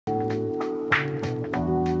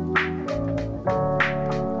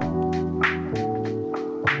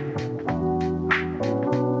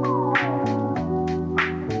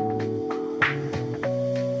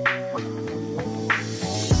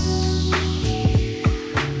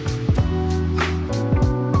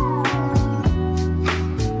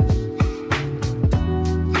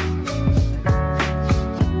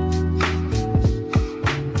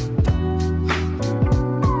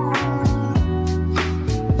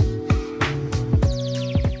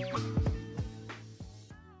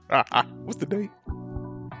What's the date?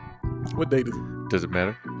 What date is it? Does it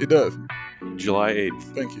matter? It does. July 8th.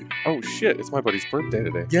 Thank you. Oh, shit. It's my buddy's birthday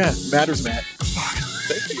today. Yeah, matters, Matt.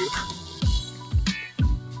 Thank you.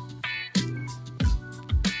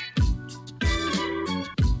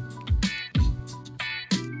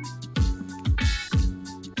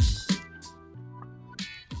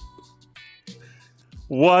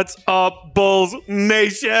 What's up, Bulls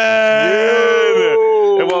Nation?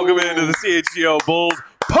 Yo! And welcome into the CHGO Bulls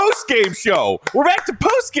post-game show. We're back to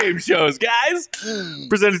post-game shows, guys.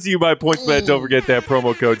 Presented to you by PointsBet. Don't forget that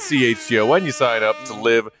promo code CHGO when you sign up to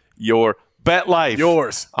live your bet life.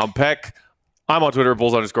 Yours. I'm Peck. I'm on Twitter,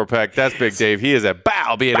 Bulls_Peck. That's Big Dave. He is at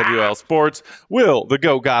Bow, BNWL Sports. Will, the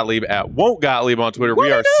Go Gottlieb at Won't Gottlieb on Twitter.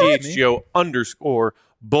 We are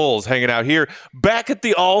CHGO_Bulls hanging out here back at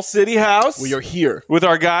the All City House. We are here. With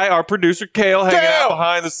our guy, our producer, Kale, hanging out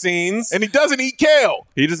behind the scenes. And he doesn't eat kale.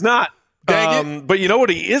 He does not. Dang it. But you know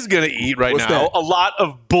what he is going to eat right What's now? that? A lot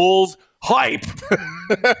of Bulls hype.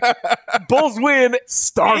 Bulls win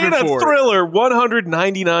Starving in a for it. thriller.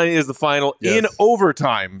 199 is the final in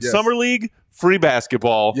overtime. Yes. Summer League, free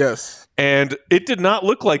basketball. Yes. And it did not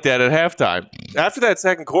look like that at halftime. After that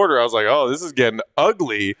second quarter, I was like, oh, this is getting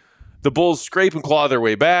ugly. The Bulls scrape and claw their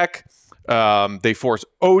way back. They force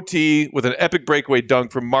OT with an epic breakaway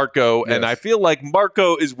dunk from Marko. Yes. And I feel like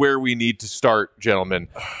Marko is where we need to start, gentlemen.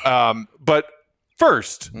 But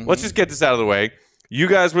first, let's just get this out of the way. You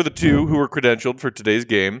guys were the two who were credentialed for today's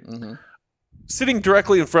game. Sitting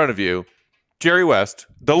directly in front of you, Jerry West,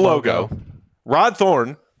 the logo. Rod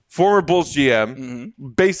Thorne, former Bulls GM,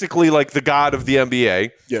 basically like the god of the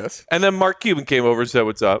NBA. Yes. And then Mark Cuban came over and said,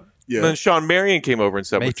 what's up? Yeah. And then Sean Marion came over and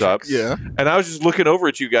said, what's up? Yeah. And I was just looking over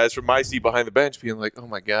at you guys from my seat behind the bench being like, oh,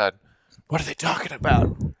 my God, what are they talking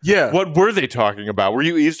about? Yeah. What were they talking about? Were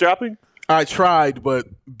you eavesdropping? I tried, but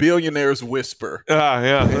billionaires whisper.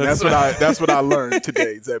 Yeah. And that's what I learned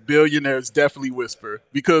today, is that billionaires definitely whisper.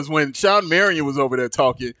 Because when Sean Marion was over there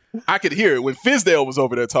talking, I could hear it. When Fizdale was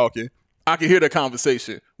over there talking, I could hear the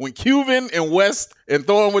conversation. When Cuban and West and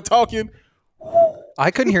Thorne were talking,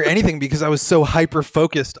 I couldn't hear anything because I was so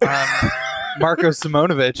hyper-focused on Marko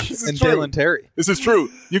Simonovic and true. Dalen Terry. This is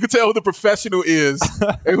true. You can tell who the professional is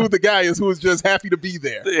and who the guy is who is just happy to be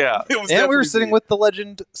there. Yeah. It was And we were definitely sitting me. with the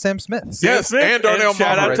legend Sam Smith. Yes, and Darnell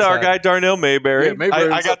shout out Mama. to our Right guy, Darnell Mayberry. Yeah,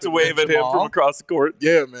 Mayberry I was got up to in wave there. at him Jamal. from across the court.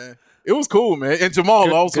 Yeah, man. It was cool, man. And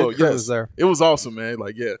Jamal also. good crews Yes. there. It was awesome, man.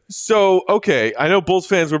 Like, yeah. So, okay, I know Bulls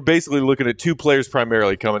fans were basically looking at two players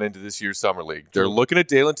primarily coming into this year's Summer League. They're looking at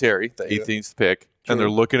Dalen Terry, the 18th pick, and they're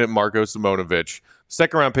looking at Marko Simonovic,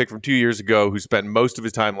 second-round pick from 2 years ago who spent most of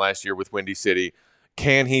his time last year with Windy City.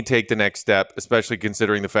 Can he take the next step, especially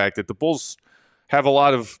considering the fact that the Bulls have a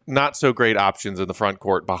lot of not-so-great options in the front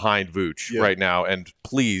court behind Vooch right now, and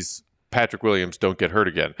please, Patrick Williams, don't get hurt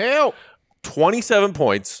again. Hell. 27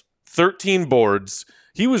 points, 13 boards.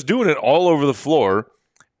 He was doing it all over the floor,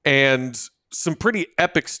 and some pretty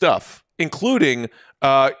epic stuff, including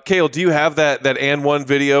Kale, do you have that and one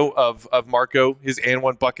video of Marko, his and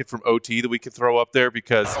one bucket from OT that we can throw up there?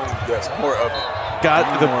 Because Yes, more of it.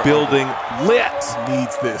 got the building lit.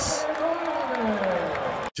 Needs this.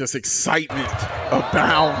 Just excitement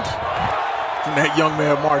abound from that young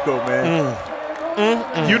man, Marko, man.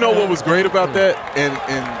 You know what was great about that? And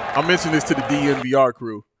I mentioned this to the DNVR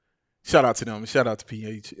crew. Shout out to them. Shout out to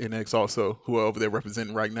PHNX also, who are over there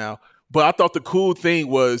representing right now. But I thought the cool thing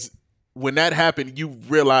was when that happened, you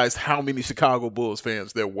realized how many Chicago Bulls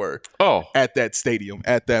fans there were at that stadium,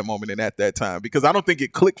 at that moment, and at that time. Because I don't think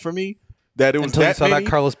it clicked for me that it was Until you that saw many. that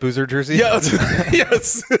Carlos Boozer jersey. Yeah,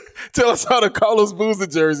 yes. Till I saw the Carlos Boozer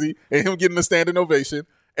jersey and him getting a standing ovation.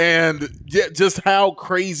 And just how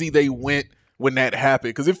crazy they went when that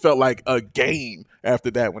happened. Because it felt like a game after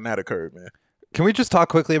that when that occurred, man. Can we just talk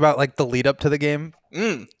quickly about like the lead up to the game?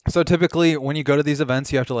 So typically when you go to these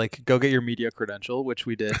events, you have to like go get your media credential, which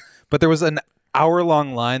we did. But there was an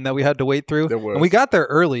hour-long line that we had to wait through. There was. And we got there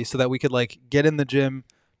early so that we could like get in the gym,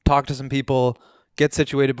 talk to some people, get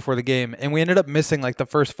situated before the game. And we ended up missing like the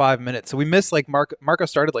first 5 minutes. So we missed like Marko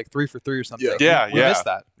started like 3 for 3 or something. Yeah. We missed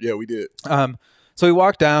that. Yeah, we did. So we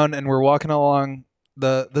walked down and we're walking along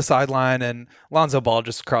the sideline and Lonzo Ball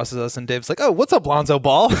just crosses us and Dave's like, oh, what's up, Lonzo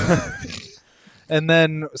Ball? And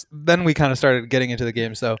then we kind of started getting into the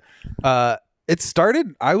game. So it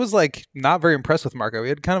started, I was like not very impressed with Marko. He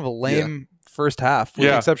had kind of a lame first half with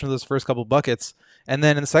the exception of those first couple buckets. And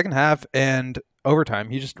then in the second half and overtime,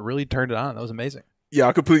 he just really turned it on. That was amazing. Yeah,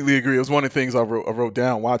 I completely agree. It was one of the things I wrote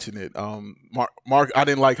down watching it. Mark, I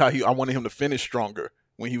didn't like how I wanted him to finish stronger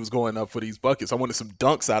when he was going up for these buckets. I wanted some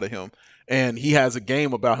dunks out of him. And he has a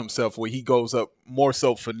game about himself where he goes up more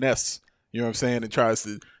so finesse, you know what I'm saying, and tries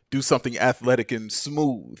to do something athletic and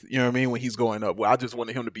smooth. You know what I mean? When he's going up, well, I just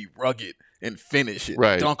wanted him to be rugged and finish it,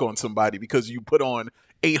 dunk on somebody because you put on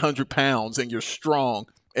 800 pounds and you're strong,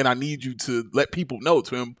 and I need you to let people know,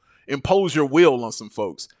 to impose your will on some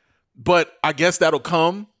folks. But I guess that'll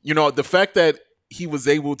come. You know, the fact that he was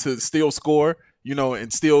able to still score, you know,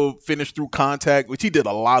 and still finish through contact, which he did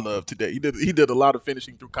a lot of today. He did a lot of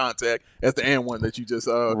finishing through contact. That's the and one that you just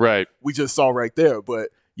we just saw right there. But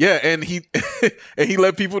yeah, and he and he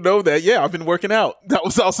let people know that I've been working out. That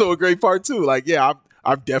was also a great part too. Like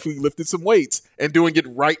I've definitely lifted some weights and doing it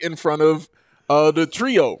right in front of the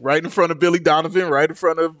trio, right in front of Billy Donovan, right in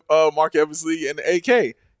front of Mark Eversley and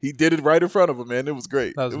AK. He did it right in front of him, man. It was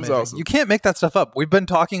great. It was amazing. Awesome. You can't make that stuff up. We've been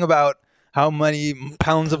talking about how many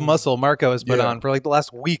pounds of muscle Marko has put on for like the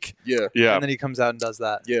last week. Yeah. And then he comes out and does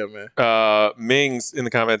that. Yeah, man. Mings in the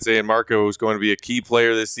comments saying Marko is going to be a key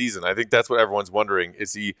player this season. I think that's what everyone's wondering.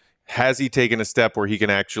 Has he taken a step where he can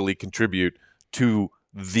actually contribute to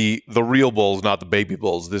the real Bulls, not the baby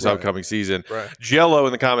Bulls, this upcoming season? Right. Jello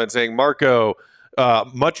in the comments saying Marko,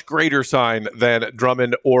 much greater sign than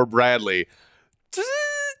Drummond or Bradley.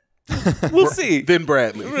 We'll see. Then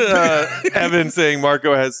Bradley. Evan saying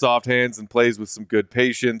Marko has soft hands and plays with some good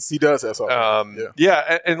patience. He does have soft hands.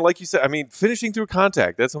 And like you said, I mean, finishing through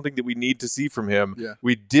contact, that's something that we need to see from him. Yeah.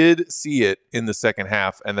 We did see it in the second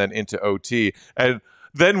half and then into OT. And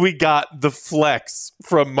then we got the flex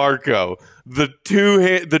from Marko, the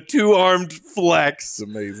two-armed flex. It's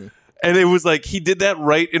amazing. And it was like he did that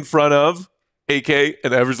right in front of AK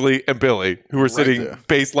and Eversley and Billy, who were sitting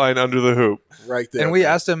baseline under the hoop. Right there. And we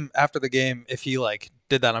asked him after the game if he like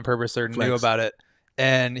did that on purpose or knew about it.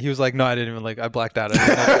 And he was like, no, I didn't even I blacked out. And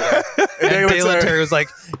Dalen Terry was like,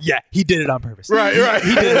 yeah, he did it on purpose. Right.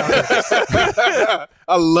 He did it on purpose.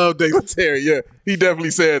 I love Dalen Terry. Yeah, he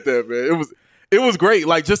definitely said that, man. It was great.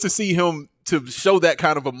 Like just to see him to show that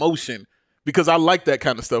kind of emotion, because I like that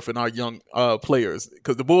kind of stuff in our young players,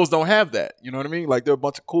 because the Bulls don't have that. You know what I mean? Like they're a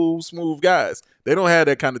bunch of cool, smooth guys. They don't have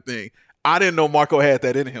that kind of thing. I didn't know Marko had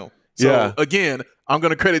that in him. So again, I'm going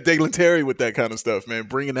to credit Dalen Terry with that kind of stuff, man,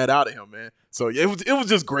 bringing that out of him, man. So it was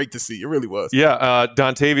just great to see. It really was. Yeah,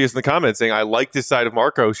 Dontavius in the comments saying, I like this side of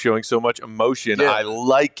Marko showing so much emotion. Yeah. I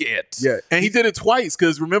like it. Yeah, and he did it twice,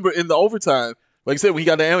 because remember in the overtime, like I said, when he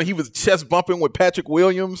got the ammo, he was chest bumping with Patrick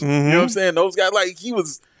Williams. Mm-hmm. You know what I'm saying? Those guys,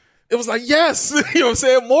 it was like, yes, you know what I'm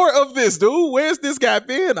saying? More of this, dude. Where's this guy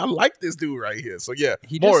been? I like this dude right here. So, yeah,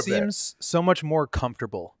 he just seems so much more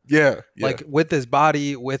comfortable. Yeah. Like with his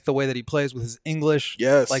body, with the way that he plays, with his English.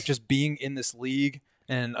 Yes. Like just being in this league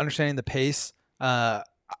and understanding the pace.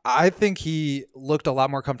 I think he looked a lot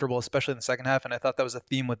more comfortable, especially in the second half. And I thought that was a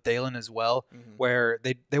theme with Dalen as well, where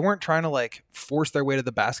they weren't trying to like force their way to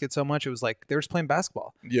the basket so much. It was like they were just playing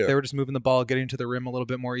basketball. Yeah. They were just moving the ball, getting to the rim a little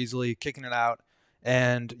bit more easily, kicking it out.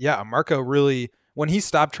 And yeah, Marko really, when he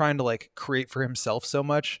stopped trying to like create for himself so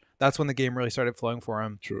much, that's when the game really started flowing for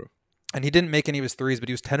him. True. And he didn't make any of his threes, but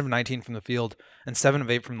he was 10 of 19 from the field and 7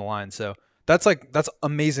 of 8 from the line. So that's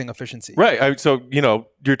amazing efficiency. Right. So,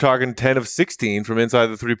 you're talking 10 of 16 from inside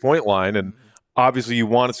the 3-point line. And obviously you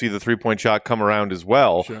want to see the 3-point shot come around as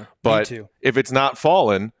well. Sure. But if it's not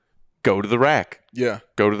falling, go to the rack. Yeah.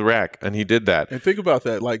 Go to the rack. And he did that. And think about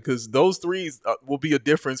that. Like, because those threes will be a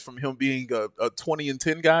difference from him being a 20 and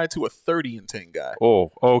 10 guy to a 30 and 10 guy.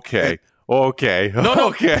 Oh, okay. Okay. No.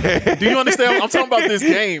 Okay. Do you understand? I'm talking about this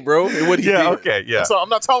game, bro. And what he did. Okay. Yeah. So I'm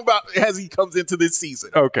not talking about as he comes into this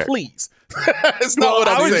season. Okay. Please. That's not what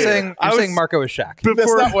I'm saying. I'm saying Marko is Shaq.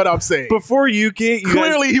 That's not what I'm saying. Before you get...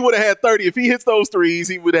 Clearly, he would have had 30. If he hits those threes,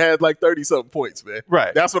 he would have had like 30-something points, man.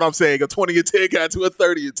 Right. That's what I'm saying. A 20 and 10 guy to a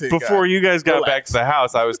 30 and 10 guy. Before you guys got back to the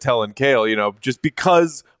house, I was telling Kale, just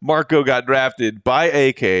because Marko got drafted by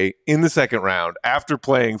AK in the second round after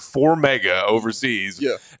playing for Mega overseas,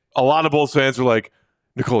 a lot of Bulls fans were like,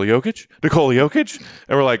 Nikola Jokic?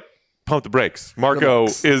 And we're like, pump the brakes. Marko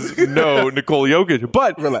is no Nikola Jokic,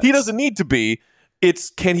 but he doesn't need to be. It's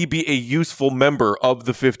can he be a useful member of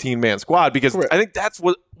the 15-man squad? Because I think that's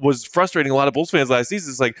what was frustrating a lot of Bulls fans last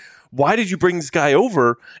season. It's like, why did you bring this guy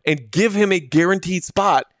over and give him a guaranteed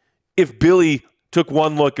spot if Billy took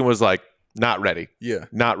one look and was like, not ready? Yeah.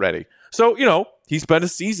 Not ready. So, he spent a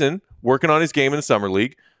season working on his game in the summer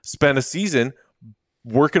league, spent a season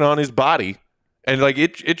working on his body. And like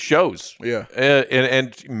it shows,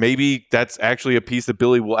 and maybe that's actually a piece that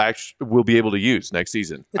Billy will be able to use next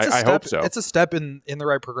season. I hope so. It's a step in the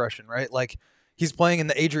right progression, right? Like he's playing in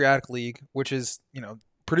the Adriatic League, which is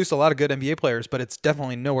produced a lot of good NBA players, but it's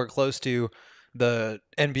definitely nowhere close to the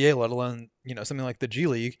NBA, let alone something like the G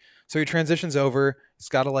League. So he transitions over. He's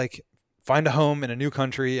got to like find a home in a new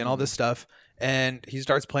country and all this stuff. And he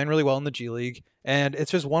starts playing really well in the G League. And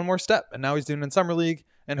it's just one more step. And now he's doing it in Summer League.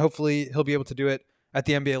 And hopefully he'll be able to do it at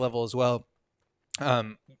the NBA level as well.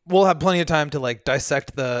 We'll have plenty of time to like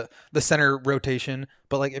dissect the center rotation.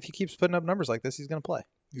 But like if he keeps putting up numbers like this, he's going to play.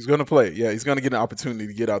 He's going to play. Yeah, he's going to get an opportunity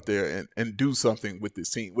to get out there and do something with this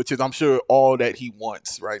team, which is, I'm sure, all that he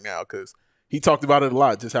wants right now, because he talked about it a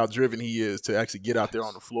lot, just how driven he is to actually get out there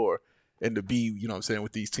on the floor and to be, you know what I'm saying,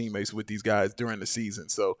 with these teammates, with these guys during the season.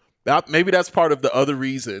 So maybe that's part of the other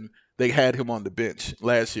reason they had him on the bench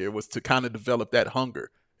last year, was to kind of develop that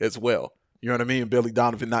hunger as well. You know what I mean? Billy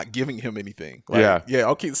Donovan not giving him anything. Like, yeah,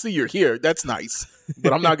 okay, see, you're here. That's nice.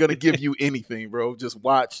 But I'm not going to give you anything, bro. Just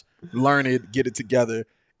watch, learn it, get it together,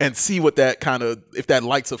 and see what that kind of, if that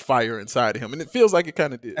lights a fire inside of him. And it feels like it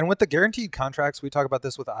kind of did. And with the guaranteed contracts, we talk about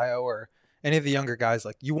this with Io or any of the younger guys,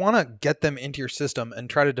 like you want to get them into your system and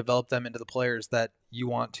try to develop them into the players that you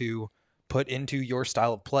want to put into your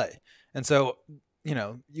style of play. And so, you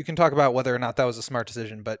know, you can talk about whether or not that was a smart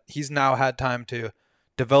decision, but he's now had time to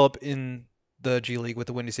develop in the G League with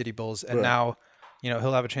the Windy City Bulls. And now, you know,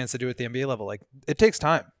 he'll have a chance to do it at the NBA level. Like it takes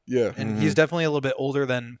time. Yeah. And he's definitely a little bit older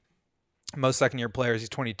than most second-year players. He's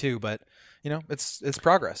 22, but you know, it's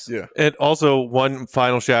progress. Yeah. And also, one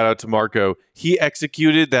final shout out to Marko. He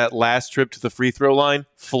executed that last trip to the free throw line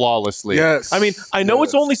flawlessly. Yes. I mean, I know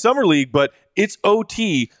it's only summer league, but it's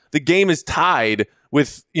OT. The game is tied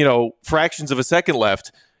with, you know, fractions of a second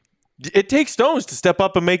left. It takes stones to step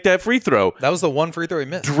up and make that free throw. That was the one free throw he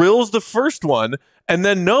missed. Drills the first one and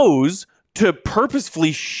then knows to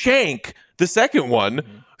purposefully shank the second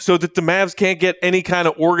one so that the Mavs can't get any kind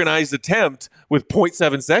of organized attempt with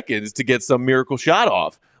 0.7 seconds to get some miracle shot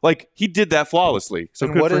off. Like, he did that flawlessly. So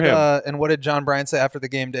and good what for did, him. And what did John Bryant say after the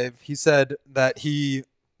game, Dave? He said that he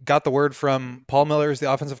got the word from Paul Miller, who's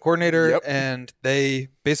the offensive coordinator, and they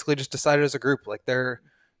basically just decided as a group, like that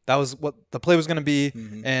was what the play was going to be.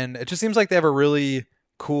 And it just seems like they have a really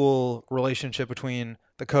cool relationship between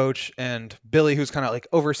the coach and Billy, who's kind of like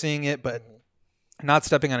overseeing it, but not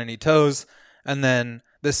stepping on any toes. And then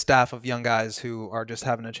this staff of young guys who are just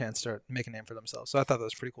having a chance to make a name for themselves. So I thought that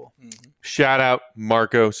was pretty cool. Shout out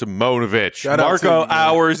Marko Simonovic. Shout out to Marko you, man.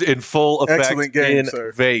 hours in full effect Excellent game, in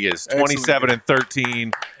sir. Vegas. Excellent 27 game. and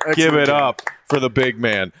 13. Excellent Give it game. up for the big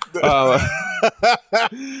man.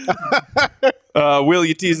 Will,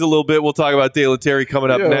 you teased a little bit. We'll talk about Dalen Terry coming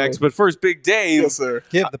up next. But first, Big Dave. Yes, sir.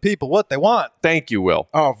 Give the people what they want. Thank you, Will.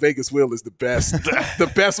 Oh, Vegas Will is the best. The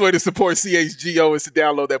best way to support CHGO is to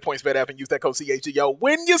download that PointsBet app and use that code CHGO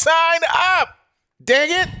when you sign up. Dang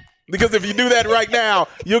it. Because if you do that right now,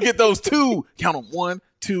 you'll get those two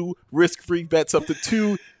risk-free bets up to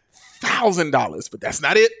 $2,000. But that's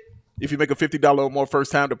not it. If you make a $50 or more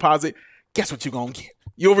first-time deposit, guess what you're going to get?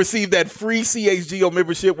 You'll receive that free CHGO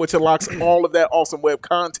membership, which unlocks all of that awesome web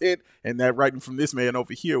content, and that writing from this man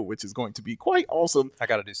over here, which is going to be quite awesome. I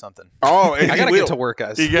got to do something. Oh, and I got to get to work,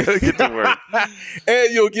 guys. You got to get to work.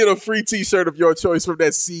 And you'll get a free t-shirt of your choice from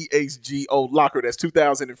that CHGO locker. That's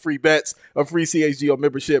 2,000 in free bets, a free CHGO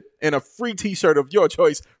membership, and a free t-shirt of your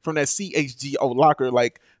choice from that CHGO locker,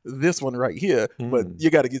 like this one right here. But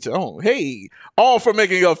you got to get your own. Hey, all for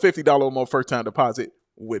making a $50 or more first-time deposit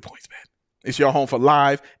with PointsBet. It's your home for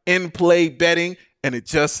live in-play betting, and it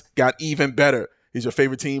just got even better. Is your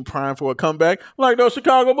favorite team primed for a comeback like those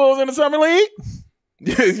Chicago Bulls in the Summer League?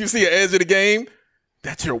 You see an edge of the game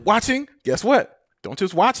that you're watching? Guess what? Don't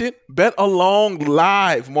just watch it. Bet along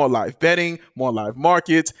live. More live betting, more live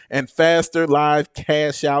markets, and faster live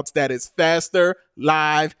cash outs. That is faster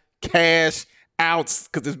live cash outs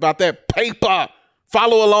because it's about that paper.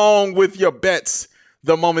 Follow along with your bets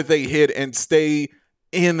the moment they hit and stay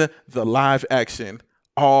in the live action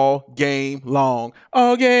all game long.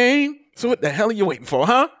 All game. So what the hell are you waiting for,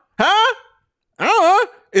 huh?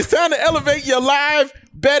 It's time to elevate your live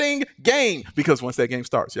betting game. Because once that game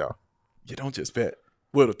starts, y'all, you don't just bet.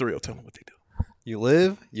 Will the Thrill, tell them what they do. You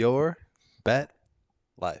live your bet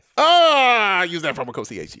life. Use that promo code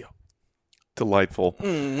CHGO. Delightful.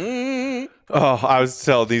 Oh, I was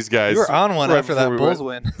telling these guys. You were on one right after that before we Bulls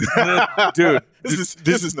win. Dude,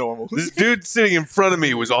 This is normal. this dude sitting in front of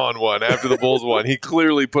me was on one after the Bulls won. He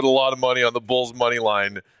clearly put a lot of money on the Bulls money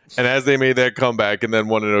line. And as they made that comeback and then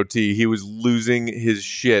won an OT, he was losing his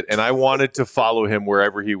shit. And I wanted to follow him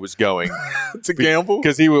wherever he was going. To gamble?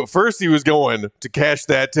 Because first he was going to cash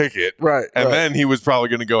that ticket. Right. And then he was probably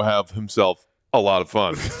going to go have himself a lot of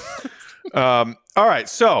fun. All right.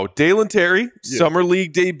 So Dalen Terry, Summer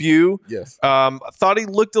League debut. Yes. I thought he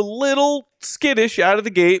looked a little skittish out of the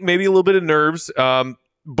gate, maybe a little bit of nerves.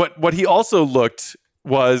 But what he also looked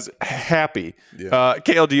was happy. Yeah.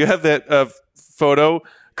 Kale, do you have that photo?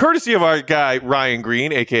 courtesy of our guy Ryan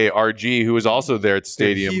Green, aka RG, who was also there at the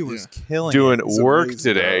stadium. He was killing doing it. work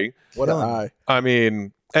amazing, today. What an eye. I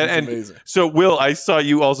mean, and amazing. so Will, I saw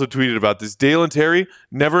you also tweeted about this. Dalen Terry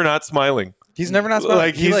never not smiling. He's never not smiling.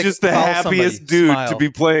 Like he's just the follows happiest somebody, dude smile. to be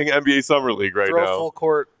playing NBA Summer League right Throw now. full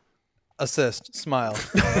court, assist, smile,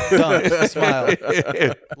 dunk, smile.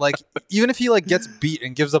 Like even if he like gets beat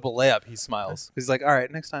and gives up a layup, he smiles. He's like, all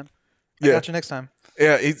right, next time. I got you next time.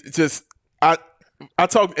 Yeah, it's just I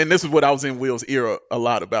talk, and this is what I was in Will's era a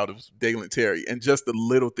lot about, was Dalen Terry and just the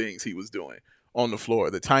little things he was doing on the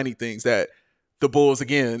floor, the tiny things that the Bulls,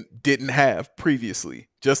 again, didn't have previously.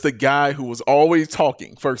 Just a guy who was always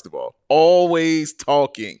talking, first of all, always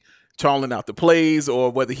talking, calling out the plays,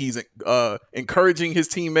 or whether he's encouraging his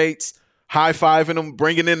teammates, high-fiving them,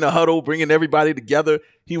 bringing in the huddle, bringing everybody together.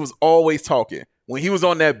 He was always talking. When he was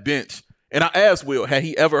on that bench, and I asked Will, had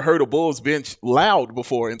he ever heard a Bulls bench loud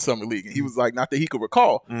before in Summer League? And he was like, not that he could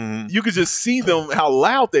recall. Mm-hmm. You could just see them, how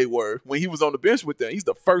loud they were when he was on the bench with them. He's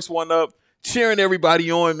the first one up, cheering everybody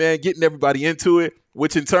on, man, getting everybody into it,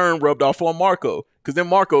 which in turn rubbed off on Marko, because then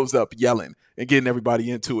Marko's up yelling and getting everybody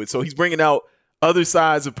into it. So he's bringing out other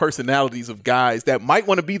sides of personalities of guys that might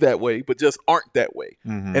want to be that way, but just aren't that way.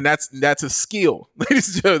 Mm-hmm. And that's a skill. Ladies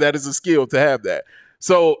and gentlemen, that is a skill to have that.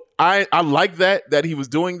 So I like that he was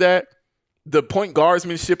doing that. The point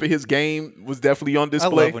guardsmanship of his game was definitely on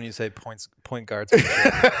display. I love when you say point guards.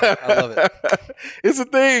 I love it. It's a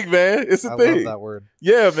thing, man. It's a thing. I love that word.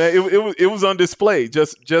 Yeah, man. It was on display.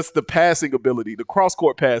 Just the passing ability, the cross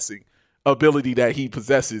court passing ability that he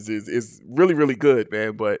possesses is really, really good,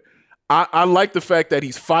 man. But I like the fact that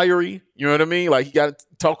he's fiery. You know what I mean? Like, he got to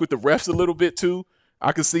talk with the refs a little bit too.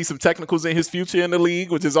 I can see some technicals in his future in the league,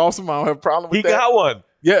 which is awesome. I don't have a problem with that. He got one.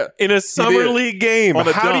 Yeah. In a Summer League game. On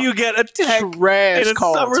a How do dunk. you get a tech Trash in a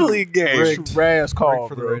call, Summer too. League game? Trash call. Rigged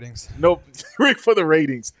for the bro. ratings. Nope. Rigged for the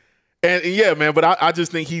ratings. And yeah, man, but I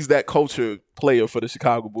just think he's that culture player for the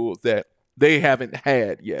Chicago Bulls that they haven't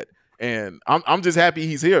had yet. And I'm just happy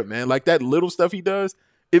he's here, man. Like, that little stuff he does,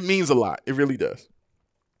 it means a lot. It really does.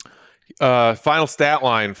 Final stat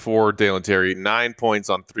line for Dalen Terry: 9 points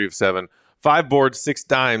on 3 of 7, 5 boards, 6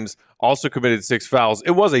 dimes. Also committed 6 fouls.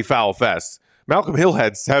 It was a foul fest. Malcolm Hill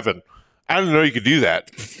had 7. I didn't know you could do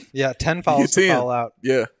that. Yeah, 10 fouls to 10. foul out.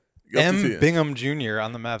 Yeah. M. Bingham Jr.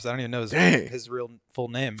 on the Mavs. I don't even know his real full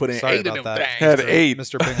name. Put in Sorry 8 of about them that. things. Had 8.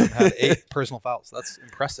 Mr. Bingham had 8 personal fouls. That's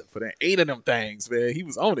impressive. Put in 8 of them things, man. He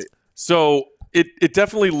was on it. So it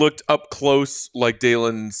definitely looked up close like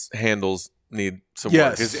Dalen's handles need some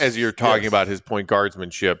work, as you're talking about his point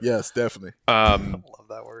guardsmanship. Yes, definitely. I love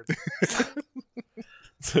that word.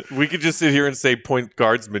 We could just sit here and say point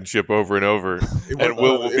guardsmanship over and over, and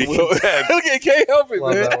Will be content. Can't help it,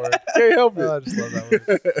 Love man. that word. Can't help it. Oh, I just love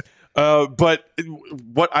that word. But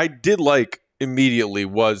what I did like immediately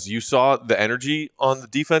was you saw the energy on the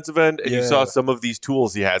defensive end, and you saw some of these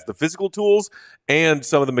tools he has, the physical tools and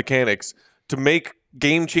some of the mechanics to make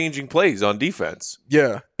game-changing plays on defense.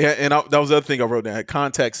 Yeah, and that was the other thing I wrote down,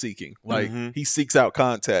 contact seeking. Like, he seeks out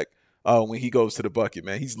contact when he goes to the bucket,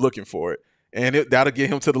 man. He's looking for it. And that'll get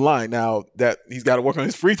him to the line. Now, that he's got to work on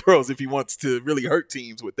his free throws if he wants to really hurt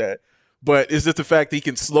teams with that. But it's just the fact that he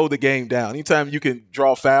can slow the game down. Anytime you can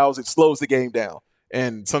draw fouls, it slows the game down.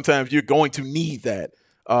 And sometimes you're going to need that,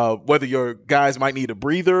 whether your guys might need a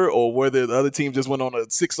breather or whether the other team just went on a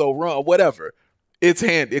 6-0 run or whatever.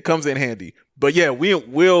 It comes in handy. But, yeah,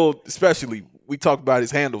 Will especially, we talked about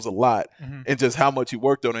his handles a lot and just how much he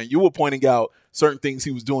worked on it. And you were pointing out certain things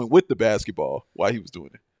he was doing with the basketball while he was doing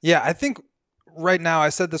it. Yeah, I think right now, I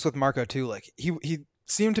said this with Marko too, like he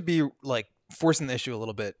seemed to be like forcing the issue a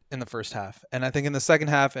little bit in the first half. And I think in the second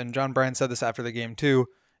half, and John Bryan said this after the game too,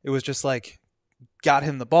 it was just like got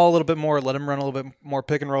him the ball a little bit more, let him run a little bit more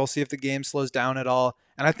pick and roll, see if the game slows down at all.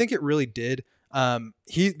 And I think it really did.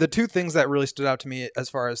 The two things that really stood out to me as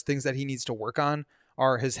far as things that he needs to work on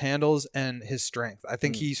are his handles and his strength. I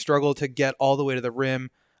think he struggled to get all the way to the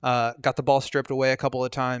rim, got the ball stripped away a couple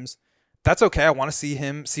of times. That's okay. I want to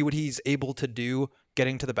see what he's able to do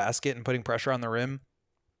getting to the basket and putting pressure on the rim.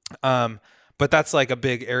 But that's like a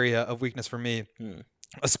big area of weakness for me,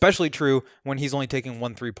 especially true when he's only taking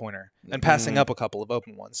 1 3-pointer and passing up a couple of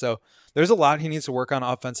open ones. So there's a lot he needs to work on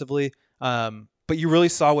offensively. But you really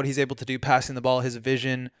saw what he's able to do passing the ball, his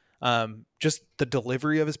vision, just the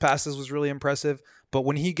delivery of his passes was really impressive. But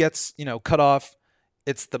when he gets, cut off,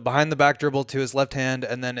 it's the behind the back dribble to his left hand,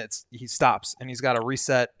 and then he stops and he's got to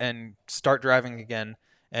reset and start driving again.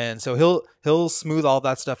 And so he'll smooth all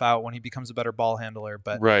that stuff out when he becomes a better ball handler.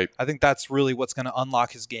 But I think that's really what's going to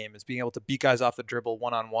unlock his game, is being able to beat guys off the dribble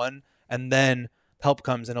one-on-one, and then help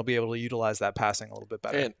comes and he'll be able to utilize that passing a little bit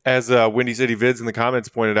better. And as Windy City Vids in the comments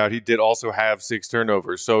pointed out, he did also have 6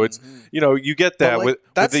 turnovers. So it's, you get that like,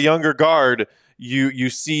 with the younger guard, you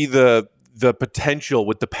see the potential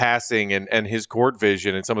with the passing and his court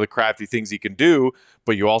vision and some of the crafty things he can do,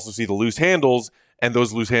 but you also see the loose handles, and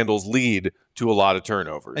those loose handles lead to a lot of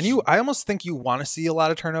turnovers. And I almost think you want to see a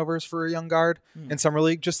lot of turnovers for a young guard in summer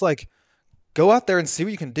league. Just like go out there and see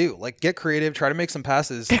what you can do. Like get creative, try to make some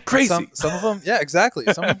passes. Get crazy. Some of them, yeah, exactly.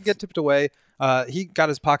 Some of them get tipped away. He got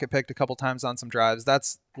his pocket picked a couple times on some drives.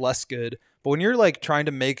 That's less good. But when you're like trying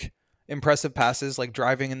to make impressive passes, like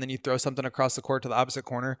driving and then you throw something across the court to the opposite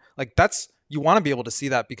corner, like you want to be able to see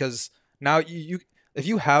that, because now you if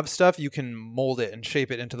you have stuff, you can mold it and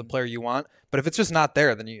shape it into the player you want. But if it's just not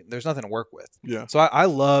there, then there's nothing to work with. Yeah. So I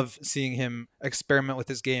love seeing him experiment with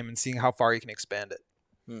his game and seeing how far he can expand it.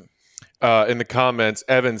 In the comments,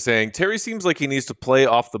 Evan saying, Terry seems like he needs to play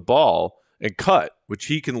off the ball and cut, which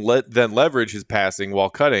he can then leverage his passing while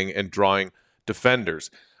cutting and drawing defenders.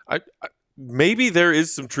 Maybe there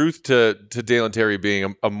is some truth to Dalen Terry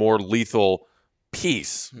being a more lethal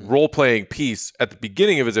piece, role-playing piece at the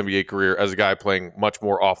beginning of his NBA career as a guy playing much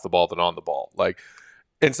more off the ball than on the ball.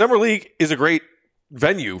 And Summer League is a great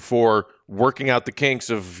venue for working out the kinks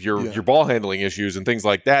of your ball handling issues and things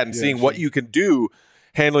like that, and seeing what you can do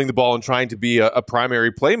handling the ball and trying to be a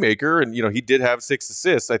primary playmaker. And he did have 6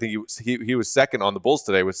 assists. I think he was second on the Bulls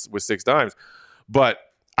today with 6 dimes. But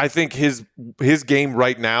I think his game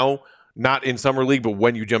right now, not in Summer League, but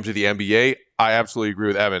when you jump to the NBA, I absolutely agree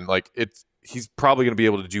with Evan. He's probably going to be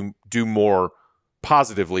able to do more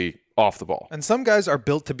positively off the ball. And some guys are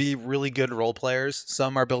built to be really good role players.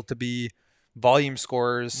 Some are built to be volume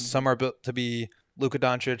scorers. Some are built to be Luka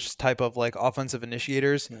Doncic type of offensive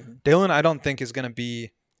initiators. Dalen, I don't think is going to be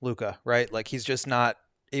Luka, right? He's just not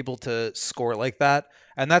able to score like that.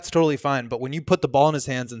 And that's totally fine. But when you put the ball in his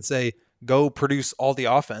hands and say, go produce all the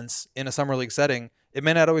offense in a Summer League setting, it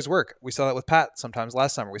may not always work. We saw that with Pat sometimes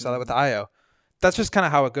last summer. We saw that with Io. That's just kind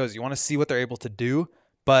of how it goes. You want to see what they're able to do.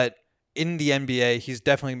 But in the NBA, he's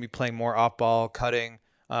definitely going to be playing more off ball, cutting,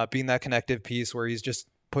 being that connective piece where he's just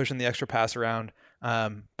pushing the extra pass around.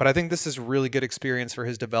 But I think this is really good experience for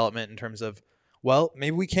his development in terms of,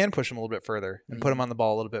 maybe we can push him a little bit further and put him on the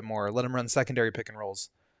ball a little bit more. Let him run secondary pick and rolls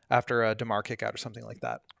after a DeMar kick out or something like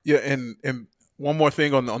that. Yeah, and one more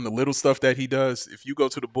thing on the little stuff that he does. If you go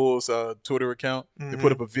to the Bulls Twitter account, they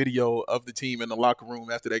put up a video of the team in the locker room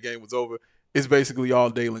after that game was over. It's basically all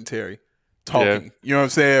Dalen Terry talking. Yeah. You know what I'm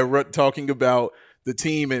saying? Talking about the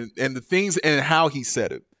team and the things and how he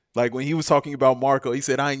said it. When he was talking about Marko, he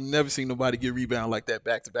said, I ain't never seen nobody get rebound like that,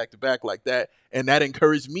 back to back to back like that. And that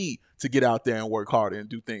encouraged me to get out there and work harder and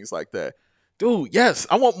do things like that. Dude, yes,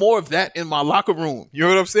 I want more of that in my locker room. You know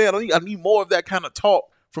what I'm saying? I need more of that kind of talk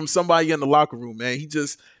from somebody in the locker room, man.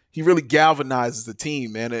 He really galvanizes the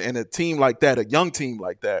team, man. And a team like that, a young team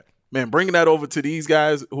like that, man, bringing that over to these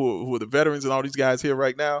guys who are the veterans and all these guys here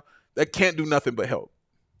right now, that can't do nothing but help.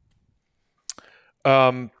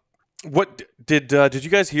 What did you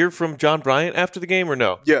guys hear from John Bryant after the game or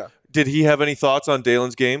no? Yeah. Did he have any thoughts on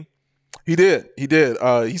Dalen's game? He did.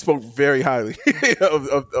 He spoke very highly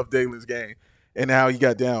of Dalen's game and how he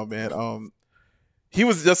got down, man. He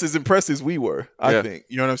was just as impressed as we were, I think.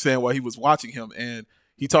 You know what I'm saying? While he was watching him. And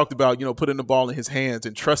he talked about, putting the ball in his hands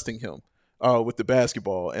and trusting him with the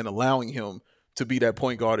basketball and allowing him to be that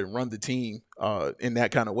point guard and run the team in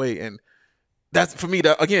that kind of way. And that's, for me,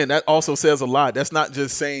 that also says a lot. That's not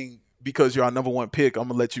just saying because you're our number 1 pick, I'm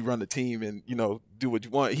going to let you run the team and, do what you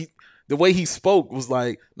want. The way he spoke was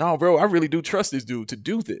like, no, bro, I really do trust this dude to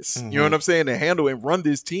do this. You know what I'm saying? To handle and run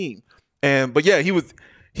this team. But yeah,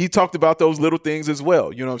 he talked about those little things as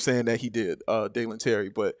well. You know what I'm saying? That he did, Dalen Terry.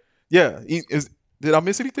 But yeah, did I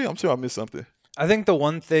miss anything? I'm sure I missed something. I think the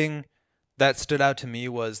one thing that stood out to me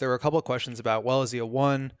was there were a couple of questions about, is he a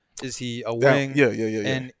 1? Is he a wing? Yeah.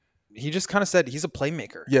 And he just kind of said he's a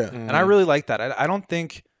playmaker. Yeah. And I really like that. I don't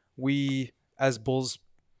think we as Bulls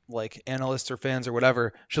analysts or fans or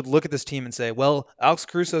whatever should look at this team and say, Alex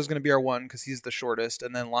Caruso is going to be our 1 because he's the shortest,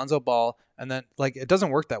 and then Lonzo Ball, and then it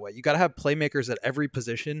doesn't work that way. You got to have playmakers at every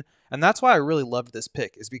position, and that's why I really loved this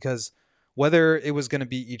pick, is because whether it was going to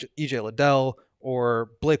be EJ Liddell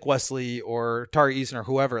or Blake Wesley or Tari Eason or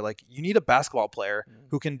whoever, you need a basketball player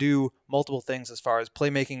who can do multiple things as far as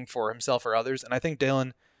playmaking for himself or others. And I think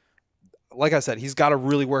Dalen, like I said, he's got to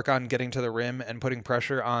really work on getting to the rim and putting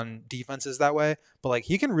pressure on defenses that way. But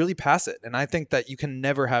he can really pass it. And I think that you can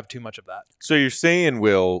never have too much of that. So you're saying,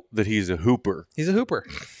 Will, that he's a hooper? He's a hooper.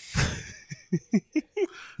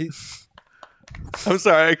 I'm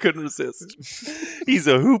sorry, I couldn't resist. He's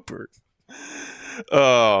a hooper.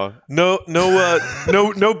 No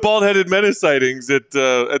bald-headed menace sightings at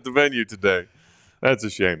the venue today. That's a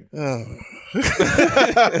shame.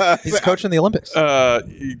 He's coaching the Olympics.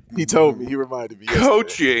 He told me. He reminded me.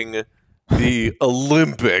 Coaching the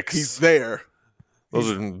Olympics. He's there. Those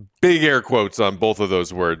are big air quotes on both of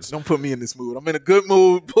those words. Don't put me in this mood. I'm in a good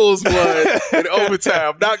mood. Bulls won in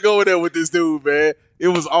overtime. I'm not going there with this dude, man. It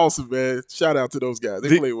was awesome, man. Shout out to those guys.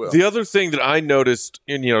 They played well. The other thing that I noticed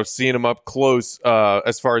in seeing him up close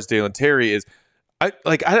as far as Dalen Terry is I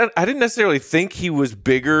didn't necessarily think he was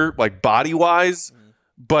bigger like body wise,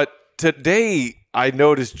 but today I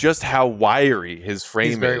noticed just how wiry his frame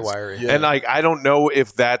is. He's very wiry. Yeah. And I don't know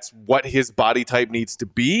if that's what his body type needs to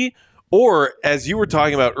be. Or as you were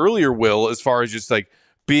talking about earlier, Will, as far as just like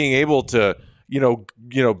being able to,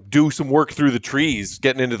 do some work through the trees,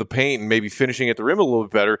 getting into the paint and maybe finishing at the rim a little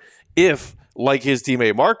bit better. If, like his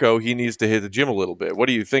teammate Marko, he needs to hit the gym a little bit. What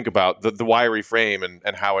do you think about the wiry frame and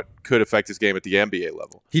how it could affect his game at the NBA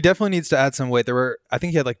level? He definitely needs to add some weight. I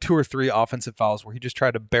think he had like 2 or 3 offensive fouls where he just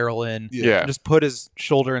tried to barrel in, and just put his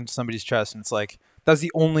shoulder into somebody's chest, and it's like, that's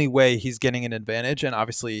the only way he's getting an advantage, and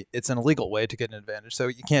obviously it's an illegal way to get an advantage, so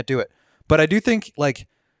you can't do it. But I do think, like,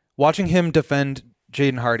 watching him defend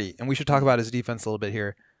Jaden Hardy, and we should talk about his defense a little bit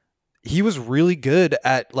here, he was really good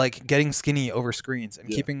at, like, getting skinny over screens and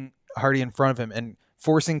keeping Hardy in front of him and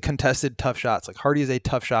forcing contested tough shots. Like, Hardy is a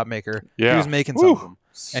tough shot maker. Yeah. He was making some of them.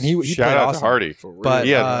 And he Shout played out awesome. to Hardy.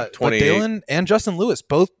 But, but Dalen and Justin Lewis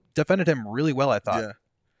both defended him really well, I thought.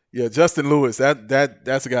 Yeah, Justin Lewis, that's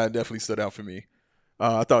a guy that definitely stood out for me.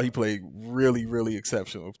 I thought he played really, really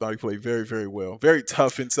exceptional. I thought he played very, very well. Very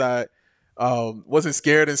tough inside. Wasn't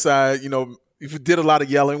scared inside. He did a lot of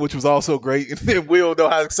yelling, which was also great. And then Will know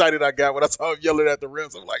how excited I got when I saw him yelling at the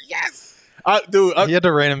rims. I'm like, yes! He had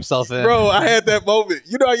to rein himself in. Bro, I had that moment.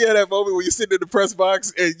 You had that moment when you're sitting in the press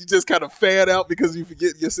box and you just kind of fan out because you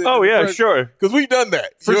forget you're sitting in the press. Sure. Because we've done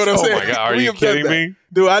that. You know what I'm saying? Oh, my God. Are you kidding me?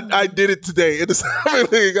 Dude, I did it today in the summer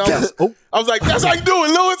league. I was like, that's how you do it,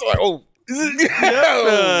 Lewis. I'm like,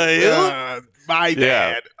 my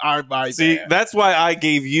bad. My See, bad. that's why I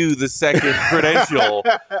gave you the second credential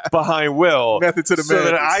behind Will. Method to the so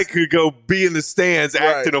that madness. I could go be in the stands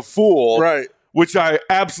acting a fool. Right. Which I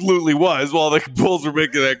absolutely was while the Bulls were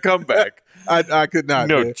making that comeback. I could not.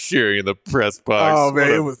 No man. cheering in the press box. Oh man,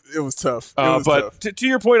 it was tough. But to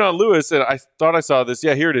your point on Lewis, and I thought I saw this.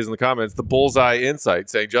 Yeah, here it is in the comments. The Bullseye Insight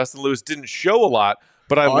saying Justin Lewis didn't show a lot,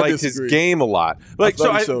 but I liked his game a lot. Like,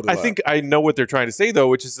 I think I know what they're trying to say though,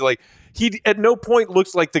 which is like he at no point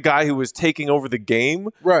looks like the guy who was taking over the game.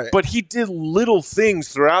 Right. But he did little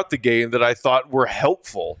things throughout the game that I thought were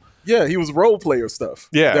helpful. Yeah, he was role player stuff.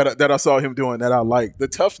 Yeah. That I saw him doing that I liked. The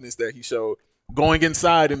toughness that he showed, going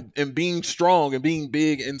inside and being strong and being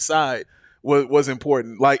big inside was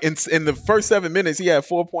important. Like in the first 7 minutes, he had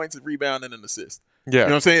 4 points, a rebound, and an assist. Yeah. You know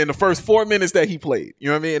what I'm saying? In the first 4 minutes that he played. You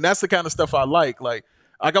know what I mean? And that's the kind of stuff I like. Like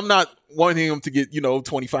I'm not wanting him to get,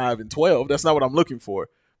 25 and 12. That's not what I'm looking for.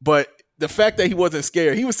 But the fact that he wasn't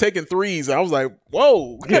scared, he was taking threes. I was like,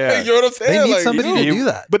 whoa. Yeah. You know what I'm saying? They need like, somebody to do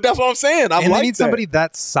that. But that's what I'm saying. And they need somebody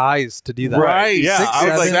that size to do that. Right. Yeah. 6'7", I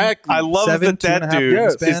was like, exactly. I love 7, that 2.5 dude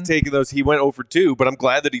wingspan. is taking those. He went 0 for 2, but I'm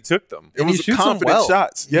glad that he took them. It And he was shoots them confident well.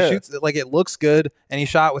 shots. He Yeah. shoots like it looks good, and he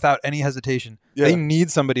shot without any hesitation. Yeah. They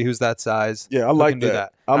need somebody who's that size. Yeah, I who like can do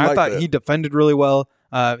that. that. I like thought that. he defended really well.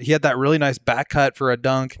 He had that really nice back cut for a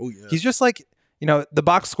dunk. Oh, yeah. He's just like, the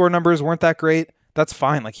box score numbers weren't that great. That's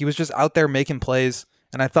fine. Like he was just out there making plays,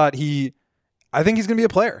 and I think he's going to be a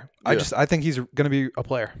player. Yeah. I think he's going to be a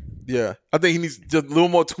player. Yeah, I think he needs just a little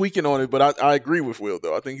more tweaking on it, but I agree with Will,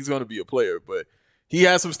 though. I think he's going to be a player, but he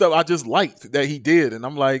has some stuff I just liked that he did, and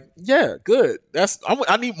I'm like, yeah, good.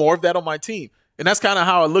 I need more of that on my team, and that's kind of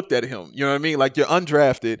how I looked at him. You know what I mean? Like, you're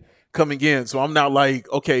undrafted coming in, so I'm not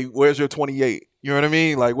like, okay, where's your 28? You know what I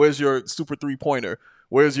mean? Like, where's your super three-pointer?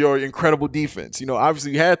 Where's your incredible defense?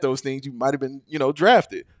 Obviously you had those things. You might have been,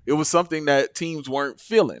 drafted. It was something that teams weren't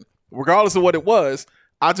feeling. Regardless of what it was,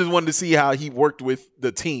 I just wanted to see how he worked with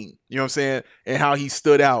the team, you know what I'm saying, and how he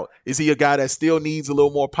stood out. Is he a guy that still needs a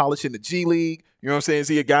little more polish in the G League? You know what I'm saying? Is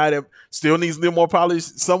he a guy that still needs a little more polish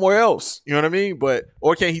somewhere else? You know what I mean?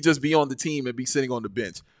 Or can he just be on the team and be sitting on the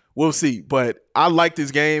bench? We'll see. But I liked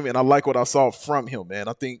his game, and I like what I saw from him, man.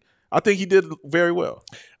 I think he did very well.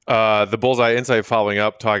 The Bullseye Insight following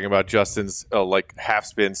up, talking about Justin's half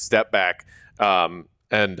spin step back, and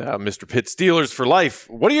Mr. Pitt Steelers for life.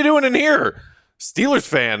 What are you doing in here? Steelers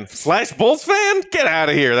fan / Bulls fan? Get out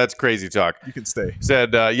of here. That's crazy talk. You can stay.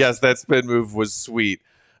 Said, yes, that spin move was sweet.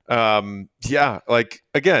 Again,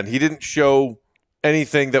 he didn't show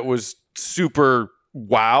anything that was super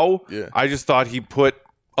wow. Yeah. I just thought he put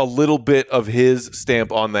a little bit of his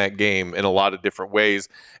stamp on that game in a lot of different ways.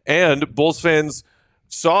 And Bulls fans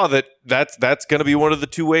saw that that's going to be one of the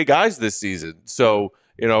two-way guys this season. So,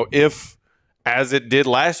 if, as it did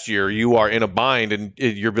last year, you are in a bind and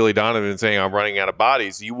you're Billy Donovan saying, I'm running out of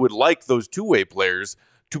bodies, you would like those two-way players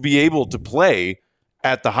to be able to play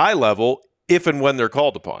at the high level if and when they're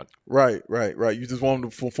called upon. Right. You just want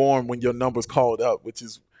them to perform when your number's called up, which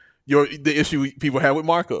is the issue people had with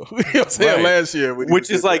Marko. You know what I'm saying? Last year.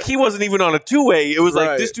 Which is like, he wasn't even on a two-way. It was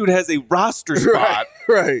like, this dude has a roster spot.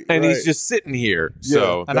 And he's just sitting here. Yeah.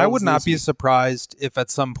 So, and I would not be surprised if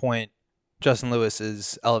at some point Justin Lewis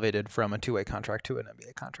is elevated from a two-way contract to an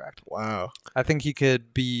NBA contract. Wow. I think he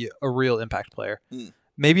could be a real impact player.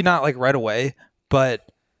 Maybe not like right away, but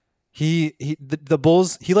the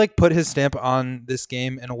Bulls, he like put his stamp on this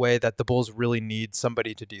game in a way that the Bulls really need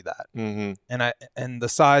somebody to do that. And the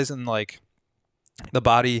size and like the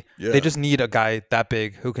body, they just need a guy that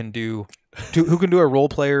big who can do a role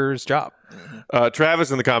player's job. Travis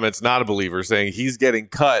in the comments, not a believer, saying he's getting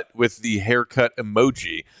cut with the haircut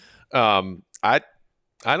emoji. I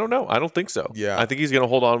don't know. I don't think so. Yeah. I think he's going to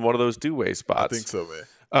hold on one of those two-way spots. I think so,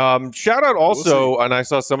 man. Shout out also, and I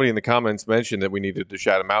saw somebody in the comments mention that we needed to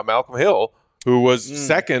shout him out, Malcolm Hill, who was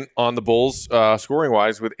second on the Bulls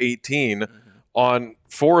scoring-wise with 18 on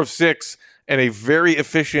 4 of 6 and a very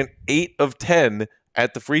efficient 8 of 10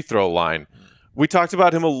 at the free throw line. We talked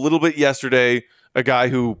about him a little bit yesterday, a guy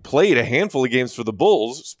who played a handful of games for the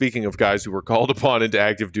Bulls, speaking of guys who were called upon into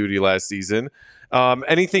active duty last season.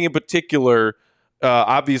 Anything in particular,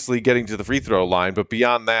 obviously getting to the free throw line, but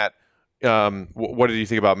beyond that, what did you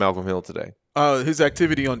think about Malcolm Hill today? His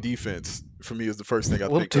activity on defense for me is the first thing I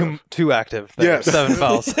think of. Too active. There. 7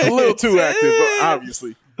 fouls. A little too active,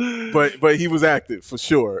 obviously. But he was active for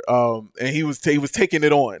sure. And he was taking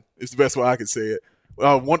it on. It's the best way I could say it.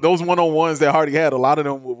 Those one-on-ones that Hardy had, a lot of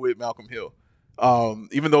them were with Malcolm Hill.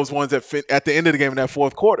 Even those ones that fit at the end of the game in that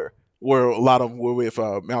fourth quarter, where a lot of them were with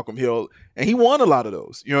Malcolm Hill, and he won a lot of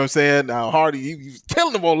those. You know what I'm saying? Now Hardy, he was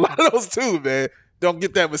killing them on a lot of those too, man. Don't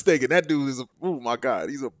get that mistaken. That dude is oh my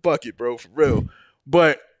God, he's a bucket, bro, for real.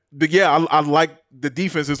 But yeah, I like the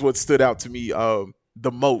defense is what stood out to me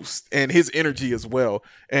the most, and his energy as well.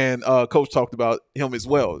 And Coach talked about him as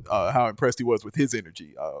well, how impressed he was with his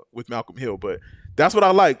energy with Malcolm Hill. But that's what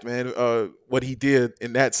I liked, man. What he did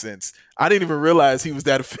in that sense. I didn't even realize he was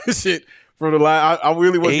that efficient from the line. I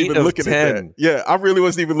really wasn't even looking at that. Yeah, I really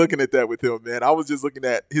wasn't even looking at that with him, man. I was just looking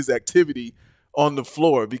at his activity on the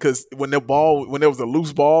floor, because when there was a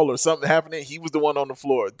loose ball or something happening, he was the one on the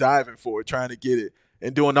floor diving for it, trying to get it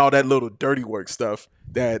and doing all that little dirty work stuff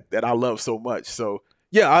that I love so much. So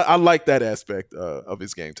yeah, I like that aspect of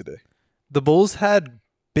his game today. The Bulls had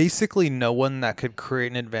basically no one that could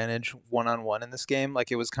create an advantage one-on-one in this game. Like,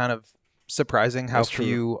 it was kind of surprising how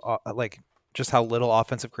few, just how little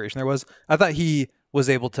offensive creation there was. I thought he was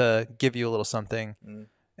able to give you a little something,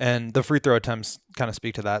 and the free throw attempts kind of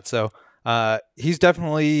speak to that. So he's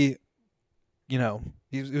definitely, he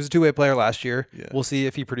was a two-way player last year. Yeah. We'll see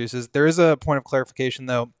if he produces. There is a point of clarification,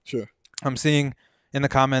 though. Sure. I'm seeing in the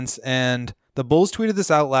comments, and the Bulls tweeted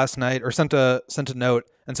this out last night, or sent a note,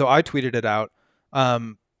 and so I tweeted it out.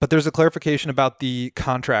 But there's a clarification about the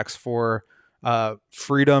contracts for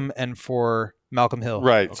Freedom and for Malcolm Hill.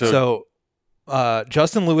 Right. So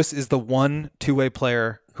Justin Lewis is the one two-way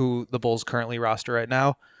player who the Bulls currently roster right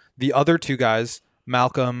now. The other two guys,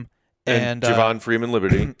 Malcolm and Javon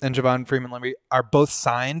Freeman-Liberty, are both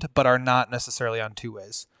signed, but are not necessarily on two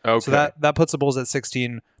ways. Okay. So that puts the Bulls at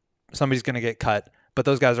 16. Somebody's going to get cut, but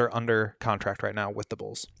those guys are under contract right now with the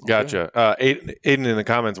Bulls. Gotcha. Aiden in the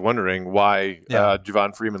comments wondering why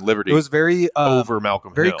Javon Freeman-Liberty it was very over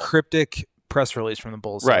Malcolm very Hill. Cryptic press release from the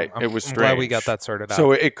Bulls. So right. It was strange. I'm glad we got that sorted out.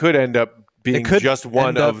 So it could end up being just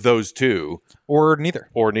one of those two. Or neither.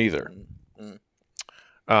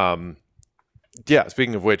 Yeah,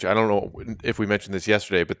 speaking of which, I don't know if we mentioned this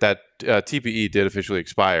yesterday, but that TPE did officially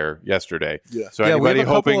expire yesterday. Yeah. So anybody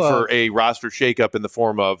hoping for a roster shakeup in the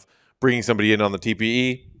form of bringing somebody in on the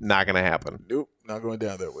TPE, not going to happen. Nope, not going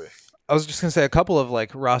down that way. I was just going to say a couple of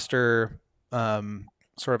roster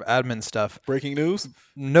sort of admin stuff. Breaking news?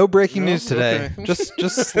 No breaking news today. Okay.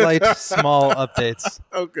 Just slight small updates.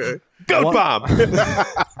 Okay. Go bomb!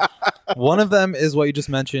 One of them is what you just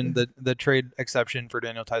mentioned, the trade exception for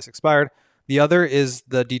Daniel Tice expired. The other is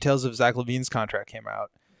the details of Zach LaVine's contract came out.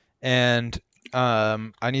 And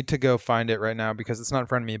I need to go find it right now because it's not in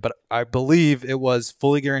front of me, but I believe it was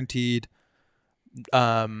fully guaranteed,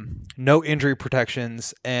 no injury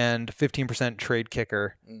protections, and 15% trade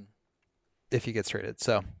kicker if he gets traded.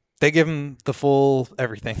 So They give him the full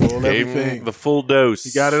everything. The full dose.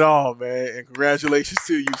 You got it all, man. And congratulations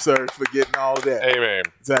to you, sir, for getting all of that. Hey, man.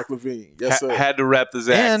 Zach LaVine. Yes, sir. Had to rep the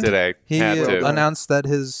Zach And today. He Had to. announced that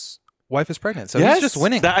his wife is pregnant, so Yes, he's just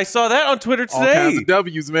winning. I saw that on Twitter All kinds today. of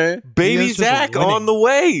W's, man. Baby He is just Zach winning. on the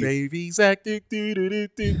way. Baby Zach.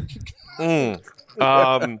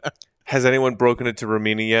 Has anyone broken it to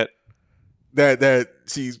Ramina yet? That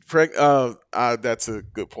she's pregnant. That's a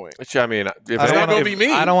good point. Which, I mean, if It's not gonna be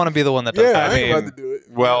me. I don't want to be the one that does Yeah, that. I ain't mean, about to do it.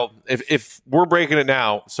 Well, if we're breaking it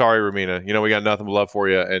now, sorry, Ramina. You know, we got nothing but love for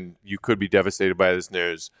you, and you could be devastated by this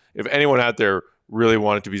news. If anyone out there really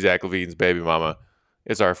wanted to be Zach LaVine's baby mama,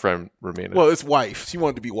 it's our friend Ramina. Well, it's wife. She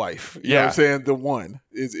wanted to be wife. You know what I'm saying? The one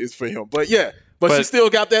is for him. But yeah, but she still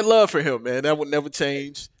got that love for him, man. That would never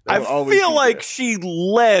change. That would I always feel be like there. she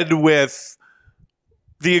led with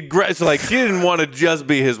the aggression. Like, she didn't want to just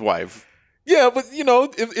be his wife. Yeah, but you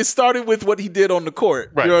know, it started with what he did on the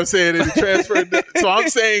court. Right. You know what I'm saying? And it transferred. So I'm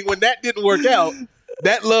saying when that didn't work out,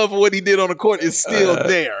 that love of what he did on the court is still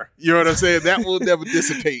there. You know what I'm saying? That will never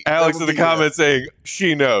dissipate. Alex That in will the be comments saying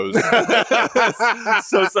she knows.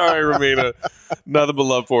 So sorry, Ramina. Nothing but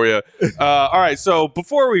love for you. All right, so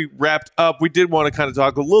before we wrapped up, we did want to kind of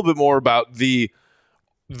talk a little bit more about the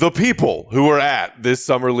people who were at this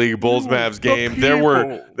summer league Bulls Mavs game.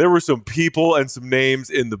 There were some people and some names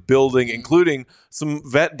in the building, including some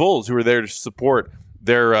vet Bulls who were there to support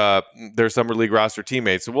their summer league roster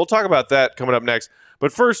teammates. So we'll talk about that coming up next.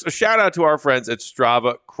 But first, a shout out to our friends at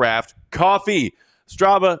Strava Craft Coffee.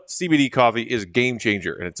 Strava CBD coffee is a game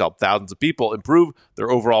changer, and it's helped thousands of people improve their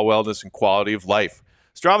overall wellness and quality of life.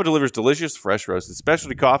 Strava delivers delicious, fresh roasted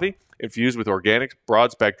specialty coffee infused with organic,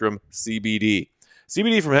 broad-spectrum CBD.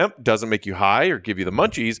 CBD from hemp doesn't make you high or give you the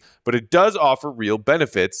munchies, but it does offer real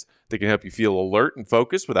benefits that can help you feel alert and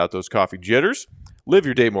focused without those coffee jitters. Live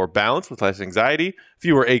your day more balanced with less anxiety,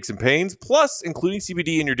 fewer aches and pains. Plus, including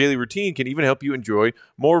CBD in your daily routine can even help you enjoy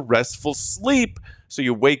more restful sleep so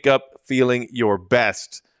you wake up feeling your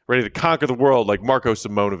best, ready to conquer the world like Marko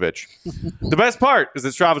Simonovic. The best part is that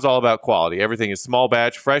Strava is all about quality. Everything is small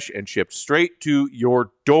batch, fresh, and shipped straight to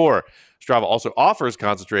your door. Strava also offers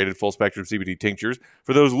concentrated full-spectrum CBD tinctures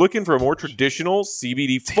for those looking for a more traditional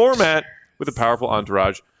CBD format with a powerful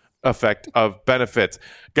entourage effect of benefits.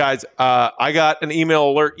 Guys, I got an email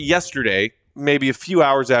alert yesterday, maybe a few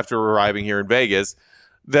hours after arriving here in Vegas,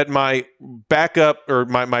 that my backup or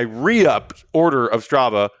my re-up order of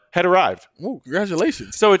Strava had arrived. Ooh,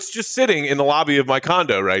 congratulations. So it's just sitting in the lobby of my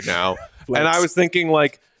condo right now. And I was thinking,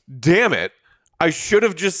 like, damn it, I should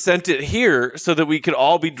have just sent it here so that we could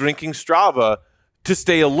all be drinking Strava to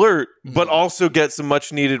stay alert, but also get some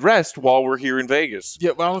much needed rest while we're here in Vegas.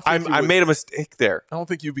 Yeah, but I don't think I made a mistake there. I don't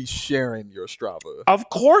think you'd be sharing your Strava. Of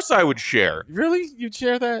course I would share. Really? You'd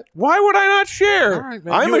share that? Why would I not share? All right,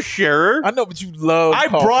 man. I'm a sharer. I know, but you love I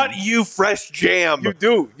coffee. brought you fresh jam. You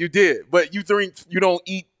do. You did. But you don't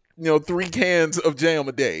eat 3 cans of jam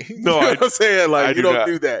a day. No, you know what I'm saying? Like, I you do don't not.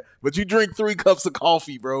 do that. But you drink 3 cups of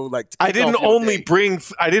coffee, bro. Like, I didn't only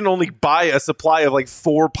buy a supply of like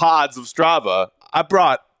 4 pods of Strava. I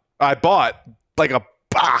bought like a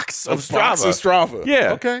box of Strava.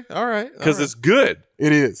 Yeah. Okay. All right. Because it's good.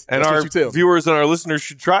 It is. And That's our what you tell me. viewers and our listeners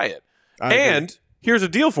should try it. I agree. And here's a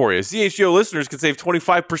deal for you. CHGO listeners can save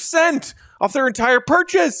 25% off their entire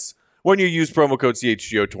purchase when you use promo code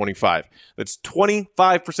CHGO25. That's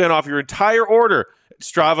 25% off your entire order at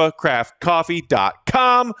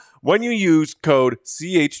StravaCraftCoffee.com when you use code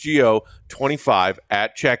CHGO25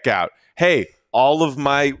 at checkout. Hey, all of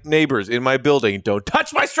my neighbors in my building, don't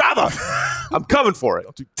touch my Strava. I'm coming for it.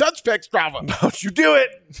 Don't you touch Peck Strava. Don't you do it.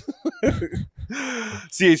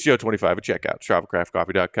 CHGO25 at checkout,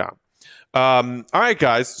 StravaCraftCoffee.com. All right,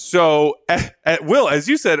 guys. So, Will, as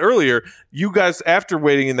you said earlier, you guys, after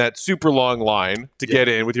waiting in that super long line to get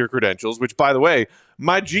in with your credentials, which, by the way,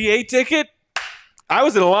 my GA ticket, I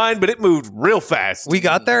was in a line, but it moved real fast. We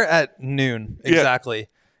got there at noon, exactly.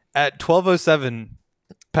 At 12:07,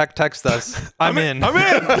 Peck texts us, I'm in. I'm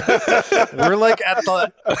in. We're like at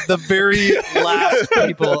the very last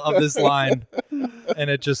people of this line. And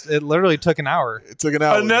it literally took an hour. It took an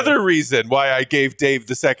hour. Another reason why I gave Dave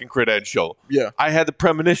the second credential. Yeah. I had the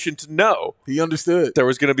premonition to know He understood. there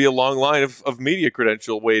was going to be a long line of media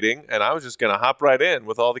credential waiting, and I was just going to hop right in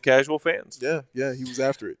with all the casual fans. Yeah. He was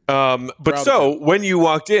after it. But so, when you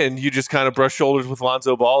walked in, you just kind of brushed shoulders with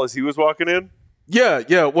Lonzo Ball as he was walking in?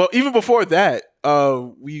 Yeah. Well, even before that,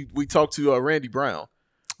 we talked to Randy Brown.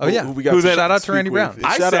 Oh, yeah. Who we got to Shout out to speak Randy with. Brown. And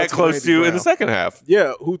I shout out sat close Randy to in Brown. the second half.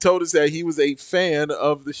 Yeah, who told us that he was a fan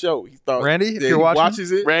of the show. He thought Randy, if that you're he watching,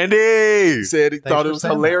 watches it. Randy! He said he Thanks thought for it was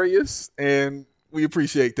saying that. hilarious, and we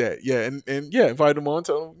appreciate that. Yeah, and yeah, invite him on.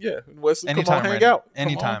 Tell him, yeah, Wesley, Anytime, come on, hang Randy. out.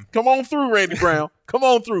 Anytime. Come on through, Randy Brown. Come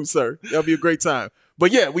on through, sir. That'll be a great time.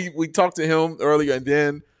 But yeah, we talked to him earlier, and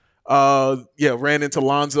then ran into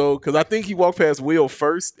Lonzo because I think he walked past Will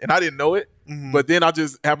first, and I didn't know it. Mm-hmm. But then I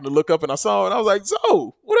just happened to look up and I saw it, and I was like,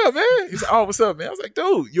 "So, what up, man?" He's like, "Oh, what's up, man?" I was like,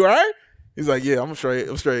 "Dude, you all right?" He's like, "Yeah, I'm straight.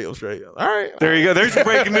 I'm straight. I'm straight." All right. There you go. There's your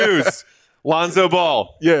breaking news. Lonzo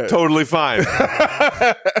Ball. Yeah. Totally fine.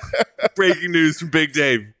 Breaking news from Big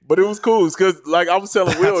Dave. But it was cool because, like I was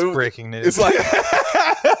telling Will, That's it was, breaking news. It's like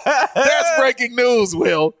that's breaking news,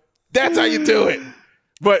 Will. That's how you do it.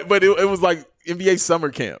 But it was like NBA summer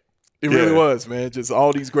camp. It really was, man. Just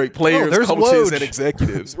all these great players, there's coaches, Woj. and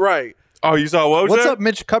executives. Right. Oh, you saw Woj What's there? up,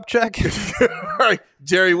 Mitch Kupchak? Right.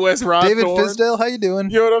 Jerry West, Ron David Thorne. Fizdale, how you doing?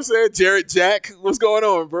 You know what I'm saying? Jarrett Jack. What's going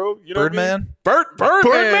on, bro? You know Birdman? What I mean?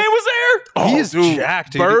 Birdman was there? Oh, He's dude.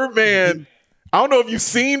 jacked, dude. Birdman. I don't know if you've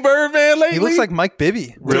seen Birdman lately. He looks like Mike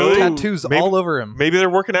Bibby. Really? Tattoos Maybe- all over him. Maybe they're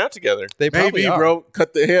working out together. They probably maybe, are. bro.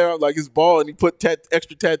 Cut the hair like his ball, and he put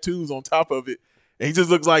extra tattoos on top of it. And he just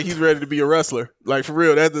looks like he's ready to be a wrestler. Like, for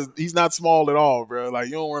real. He's not small at all, bro. Like,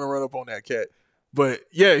 you don't want to run up on that cat. But,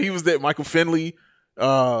 yeah, he was there. Michael Finley,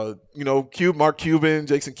 Mark Cuban,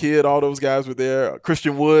 Jason Kidd, all those guys were there.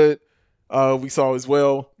 Christian Wood, we saw as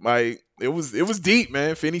well. Like, it was deep,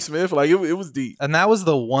 man. Finney Smith, like, it was deep. And that was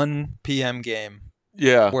the 1 p.m. game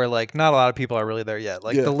Yeah. where, like, not a lot of people are really there yet.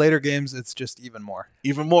 Like, Yeah. the later games, it's just even more.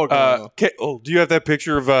 Even more going on. Do you have that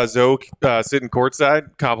picture of Zoe sitting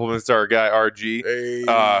courtside? Compliments to our guy RG,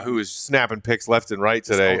 Hey. who is snapping picks left and right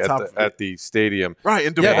today on top of at the stadium. Right,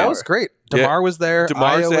 and Yeah, DeMar. that was great. Yeah. DeMar was there. DeMar,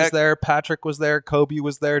 Aya was Zach. there. Patrick was there. Kobe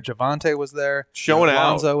was there. Javante was there. Showing out.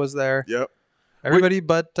 Lonzo was there. Yep. Everybody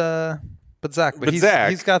but Zach. But Zach.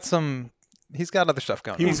 he's got other stuff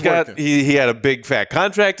going on. was working. He had a big fat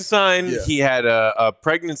contract to sign. Yeah. He had a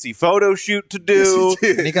pregnancy photo shoot to do. Yes, he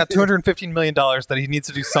did. And he got $215 million that he needs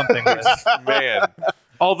to do something with. Man.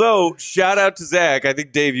 Although, shout out to Zach. I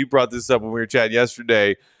think, Dave, you brought this up when we were chatting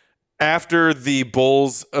yesterday. After the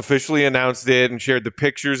Bulls officially announced it and shared the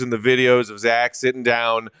pictures and the videos of Zach sitting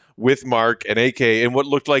down with Mark and AK in what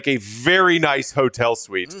looked like a very nice hotel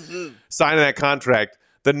suite, signing that contract,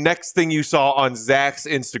 the next thing you saw on Zach's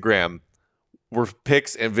Instagram were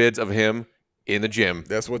pics and vids of him in the gym.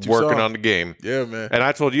 That's what you working saw. on the game. Yeah, man. And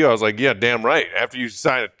I told you, I was like, yeah, damn right. After you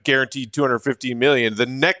sign a guaranteed $215 million, the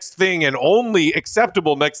next thing and only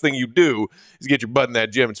acceptable next thing you do is get your butt in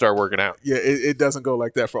that gym and start working out. Yeah, it doesn't go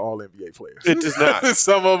like that for all NBA players. It does not.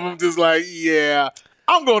 Some of them just like, yeah,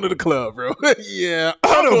 I'm going to the club, bro. Yeah,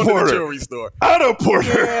 I'm Auto going to Porter. the jewelry store. Auto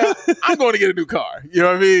Porter. Yeah, I'm going to get a new car. You know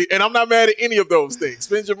what I mean? And I'm not mad at any of those things.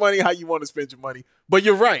 Spend your money how you want to spend your money. But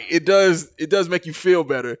you're right. It does make you feel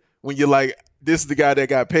better when you're like, this is the guy that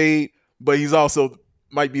got paid, but he's also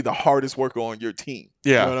might be the hardest worker on your team.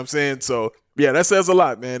 Yeah. You know what I'm saying? So, yeah, that says a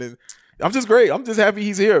lot, man. And I'm just great. I'm just happy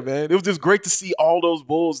he's here, man. It was just great to see all those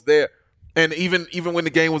Bulls there. And even when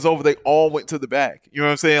the game was over, they all went to the back. You know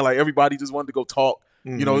what I'm saying? Like, everybody just wanted to go talk,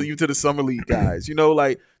 you know, even to the Summer League guys. You know,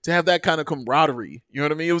 like, to have that kind of camaraderie. You know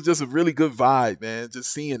what I mean? It was just a really good vibe, man,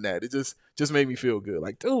 just seeing that. It just made me feel good.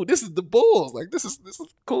 Like, dude, this is the Bulls. Like, this is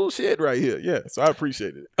cool shit right here. Yeah, so I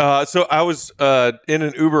appreciate it. So I was in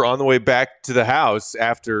an Uber on the way back to the house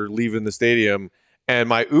after leaving the stadium, and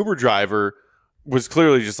my Uber driver was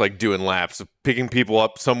clearly just like doing laps of picking people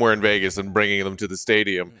up somewhere in Vegas and bringing them to the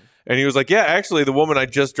stadium. And he was like, yeah, actually, the woman I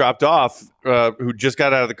just dropped off, who just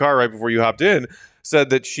got out of the car right before you hopped in, said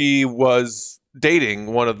that she was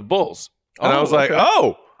dating one of the Bulls. And I was like, okay.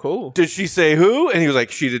 oh, Cool. did she say who? And he was like,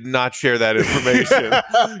 she did not share that information.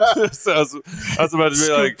 So I was about to be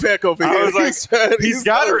Scoop like, Peck over I here. was like, he's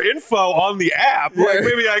got her info on the app. Yeah. Like,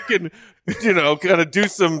 maybe I can, kind of do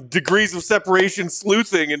some degrees of separation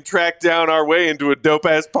sleuthing and track down our way into a dope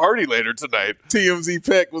ass party later tonight. TMZ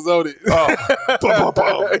Peck was on it. Oh, boom,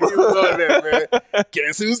 boom, boom. He was on that, man.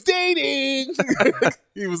 Guess who's dating?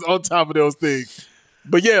 He was on top of those things.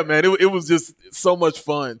 But yeah, man, it was just so much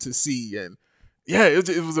fun to see. And yeah, it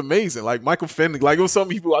was amazing. Like Michael Finley, like it was some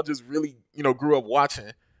people I just really, grew up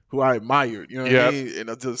watching who I admired. You know what I mean? And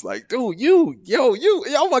I'm just like, dude, you,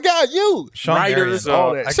 oh my God, you. Sean Writers, Marion.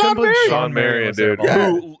 all that. I couldn't believe Sean Marion, was there, dude,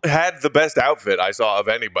 who had the best outfit I saw of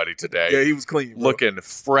anybody today. Yeah, he was clean. Bro. Looking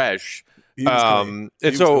fresh. He was clean. He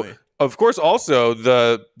And was so, clean. of course, also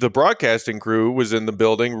the broadcasting crew was in the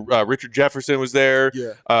building. Richard Jefferson was there.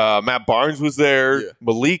 Yeah. Matt Barnes was there. Yeah.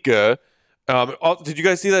 Malika. Did you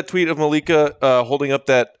guys see that tweet of Malika holding up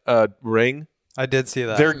that ring? I did see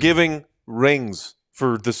that. They're giving rings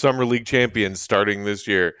for the Summer League champions starting this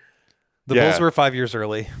year. The Bulls were 5 years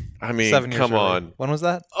early. I mean, 7 years come early. on. When was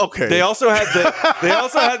that? Okay. They also had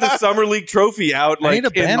the Summer League trophy out. Like, need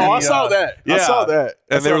a banner. I saw that. Yeah. I saw that.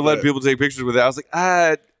 And they were letting people take pictures with it. I was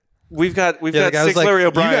like, we've got The guy was 6 Larry like,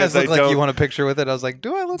 O'Brien. you guys look like you want a picture with it. I was like,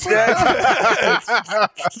 do I look like that?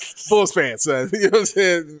 Bulls fans, son. You know what I'm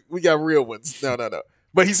saying? We got real ones. No.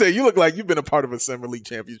 But he said, you look like you've been a part of a Summer League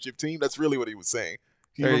championship team. That's really what he was saying.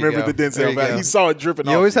 He There you remembered go. the There Denzel you back. go. He saw it dripping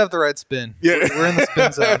off. You always him. have the right spin. Yeah. We're in the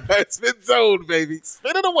spin zone. Spin zone, baby.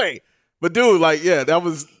 Spin it away. But dude, like, yeah,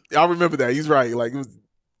 I remember that. He's right. Like, it was.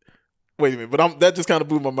 Wait a minute, but that just kind of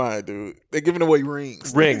blew my mind, dude. They're giving away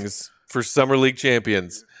rings. Rings for Summer League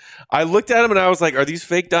champions. I looked at them and I was like, are these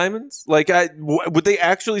fake diamonds? Like, would they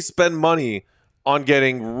actually spend money on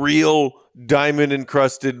getting real diamond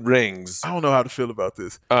encrusted rings? I don't know how to feel about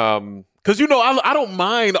this. Because, I don't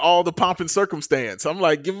mind all the pomp and circumstance. I'm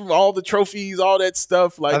like, give them all the trophies, all that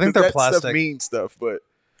stuff. Like, I think 'cause they're that plastic. stuff means stuff, but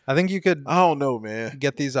I think you could I don't know, man.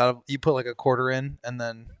 get these out of, you put like a quarter in and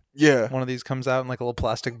then Yeah. one of these comes out in like a little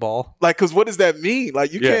plastic ball. Like, because what does that mean?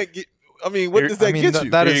 Like, you can't get, what does that get you?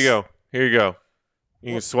 that Here is- you go. Here you go.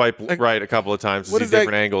 You can swipe right a couple of times to what see is that-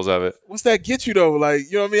 different angles of it. What's that get you, though? Like,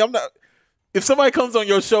 you know what I mean? If somebody comes on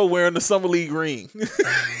your show wearing the Summer League ring,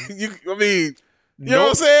 you know what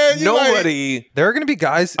I'm saying? You Nobody. There are going to be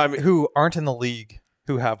guys I mean- who aren't in the league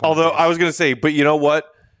who have one. Although of these. I was going to say, but you know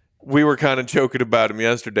what? We were kind of joking about him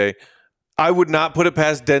yesterday. I would not put it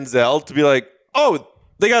past Denzel to be like, oh,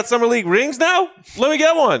 they got Summer League rings now? Let me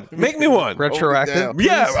get one. Make me one. retroactive. down.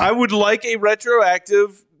 Yeah, please. I would like a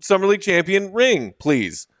retroactive Summer League champion ring,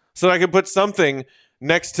 please. So that I could put something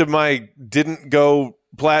next to my didn't go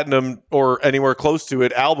platinum or anywhere close to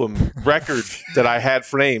it album record that I had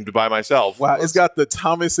framed by myself. Wow, it's got the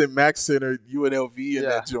Thomas and Mack Center UNLV in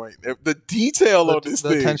that joint. The detail on this the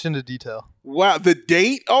thing. attention to detail. Wow, the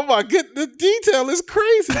date. Oh my goodness, the detail is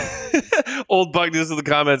crazy. Old Bug this in the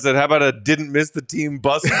comments said, how about a didn't miss the team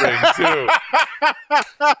bus ring too?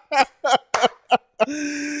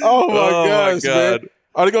 Oh my Oh, gosh, my man. God.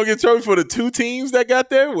 Are they gonna get a trophy for the two teams that got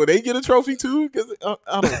there? Will they get a trophy too? Because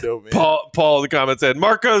I don't know, man. Paul in the comments said,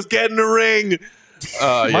 Marco's getting a ring.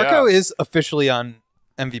 Marco is officially on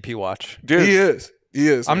MVP watch. Dude, He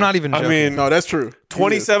is. I'm man. not even I joking. mean, No, that's true. He is.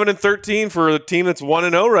 27 and 13 for a team that's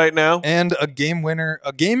 1-0 right now. And a game winner,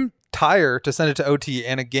 a game tire to send it to OT,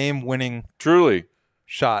 and a game winning Truly.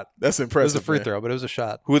 shot. That's It impressive. was a free man. throw, but it was a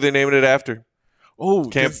shot. Who are they naming it after? Oh,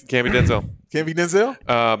 Can't be Denzel. can't be Denzel.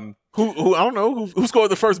 Who I don't know who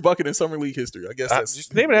scored the first bucket in Summer League history. I guess that's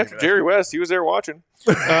Just name it after Jerry West. He was there watching.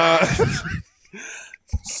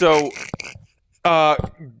 So,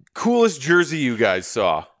 coolest jersey you guys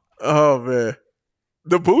saw? Oh man,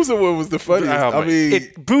 the Boozer one was the funniest. I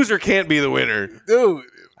mean, Boozer can't be the winner. dude,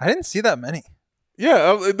 I didn't see that many.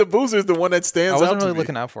 yeah, the Boozer is the one that I stands out wasn't to really me.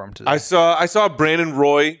 looking out for him today. I saw a Brandon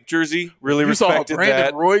Roy jersey. Really You saw a respected Brandon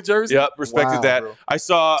that. Roy jersey? Yep, respected Wow, that. bro. I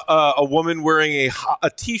saw a woman wearing a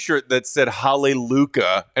T-shirt that said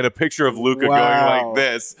Hallelujah and a picture of Luca going Wow. like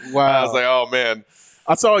this. Wow. I was like, oh man,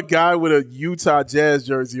 I saw a guy with a Utah Jazz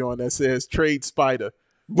jersey on that says "Trade Spider."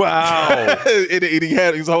 wow. and he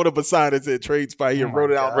was holding up a sign that said "Trade Spider." He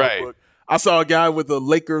wrote it out in the Right. book. I saw a guy with a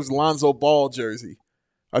Lakers Lonzo Ball jersey.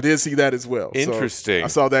 I did see that as well. So Interesting. I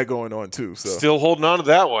saw that going on too. So Still holding on to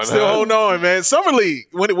that one. Still huh? holding on, man. Summer League.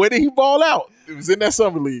 When did he ball out? It was in that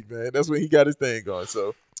Summer League, man. That's when he got his thing going.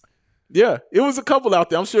 So, yeah, it was a couple out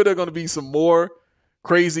there. I'm sure there are going to be some more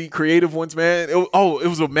crazy, creative ones, man. It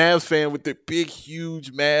was a Mavs fan with the big,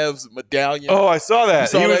 huge Mavs medallion. Oh, I saw You that.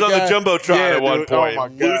 saw He was that on guy? the jumbotron Yeah, at one dude. point, Oh my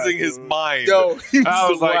God, losing his dude. mind. Yo, he I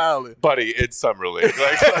was was like, wilding. buddy, it's Summer League.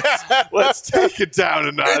 Like, let's take it down a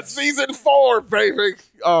It's notch. season 4, baby.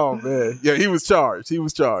 Oh man, yeah, he was charged.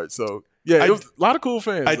 So yeah, it was a lot of cool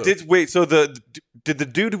fans. I though. did wait. So did the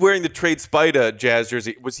dude wearing the Trade Spider Jazz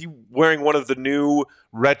jersey, was he wearing one of the new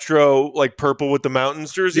retro like purple with the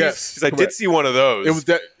mountains jerseys? Yes, because I did correct. see one of those.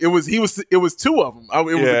 It was two of them. It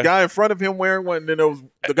was Yeah. the guy in front of him wearing one, and then there was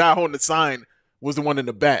the guy holding the sign was the one in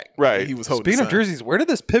the back. Right. He was holding. Speaking the of sign. jerseys, where did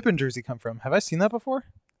this Pippen jersey come from? Have I seen that before?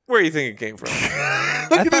 Where do you think it came from?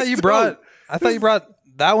 I thought you brought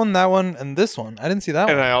that one, and this one. I didn't see that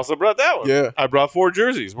And one. I also brought that one. Yeah. I brought 4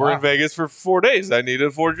 jerseys. We're Wow. in Vegas for 4 days. I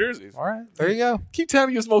needed 4 jerseys. All right, there you go. Keep telling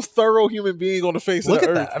me you're the most thorough human being on the face Look of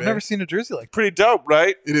at the that. earth. I've man. never seen a jersey like that. Pretty dope,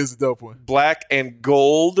 right? It is a dope one. Black and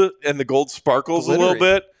gold, and the gold sparkles a little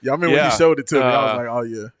Glittery. bit. Yeah, I remember when Yeah. you showed it to me. I Uh, was like, oh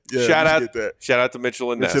yeah, yeah. shout you out, get that. shout out to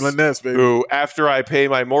Mitchell and Ness, Mitchell and Ness, baby. who, after I pay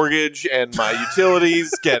my mortgage and my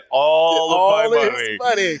utilities, get all of my money.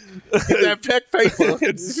 money. Get that peck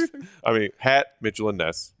paper. I mean, hat Mitchell and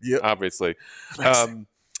Ness, Yep. obviously.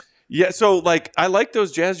 Yeah, so like I like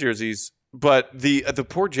those Jazz jerseys. But the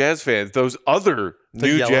poor Jazz fans, those other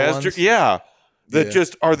new yellow Jazz, ones? that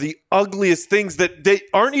just are the ugliest things that they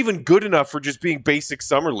aren't even good enough for just being basic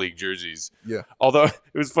summer league jerseys. Yeah. Although it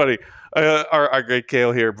was funny, our great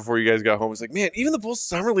Kale here before you guys got home was like, "Man, even the Bulls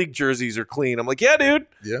summer league jerseys are clean." I'm like, "Yeah, dude.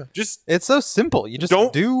 Yeah. Just It's so simple. You just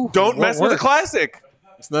don't what mess with the works. classic."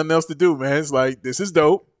 It's nothing else to do, man. It's like, this is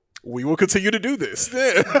dope. We will continue to do this.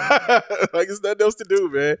 Like, it's nothing else to do,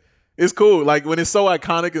 man. It's cool. Like, when it's so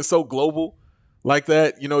iconic and so global like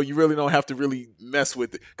that, you really don't have to really mess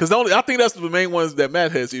with it. Because I think that's the main ones that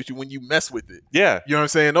Matt has issue when you mess with it. Yeah. You know what I'm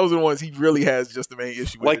saying? Those are the ones he really has just the main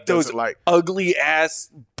issue with. Like those ugly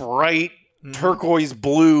ass bright turquoise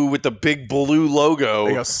blue with the big blue logo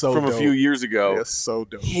They are so from dope. a few years ago. They're so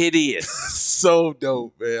dope. Hideous. So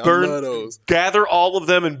dope, man. I love those. Gather all of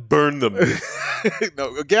them and burn them.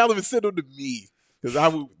 No, gather and send them to me.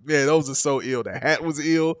 Because those are so ill. The hat was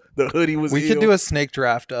ill. The hoodie was ill. We could do a snake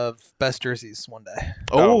draft of best jerseys one day.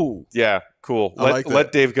 Oh. Yeah, cool. I like that.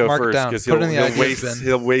 Let Dave go Mark it first down. because Put it in the ideas bin.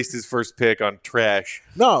 he'll waste his first pick on trash.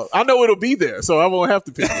 No, I know it'll be there, so I won't have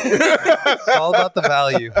to pick it. It's all about the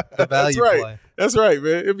value. The value That's right. play. That's right,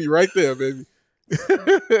 man. It'll be right there, baby.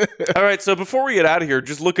 All right, so before we get out of here,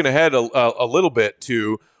 just looking ahead a little bit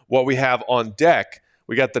to what we have on deck.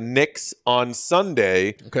 We got the Knicks on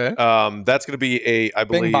Sunday. Okay. That's going to be I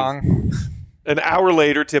believe, Bing bong. an hour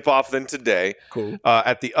later tip-off than today. Cool.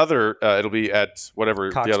 At the other, it'll be at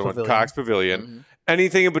whatever Cox the other Pavilion. one, Cox Pavilion. Mm-hmm.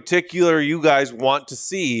 Anything in particular you guys want to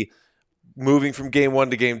see moving from game 1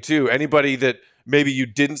 to game 2? Anybody that maybe you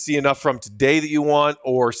didn't see enough from today that you want,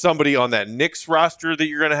 or somebody on that Knicks roster that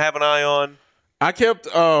you're going to have an eye on? I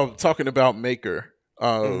kept talking about Maker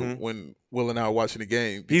when Will and I were watching the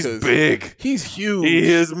game. He's because big. He's huge. He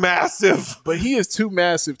is massive. But he is too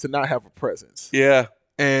massive to not have a presence. Yeah.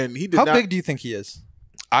 And he did How not. big do you think he is?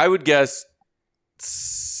 I would guess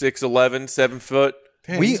 6'11", 7 foot.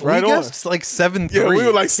 Damn, We he's right on. guessed like 7'3". Yeah, we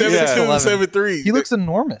were like 7'2", Yeah. 7'3". He looks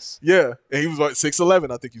enormous. Yeah, and he was like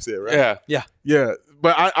 6'11", I think you said, right? Yeah. Yeah,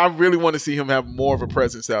 but I really want to see him have more of a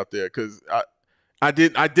presence out there because I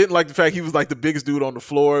didn't like the fact he was like the biggest dude on the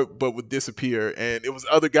floor but would disappear, and it was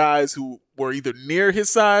other guys who were either near his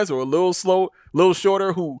size or a little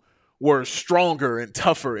shorter who were stronger and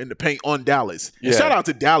tougher in the paint on Dallas. And Yeah. shout out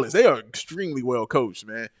to Dallas. They are extremely well coached,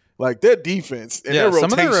 man. Like their defense and their rotations.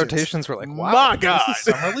 some of their rotations were like, wow, My God. this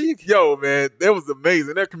is summer league. Yo, man, that was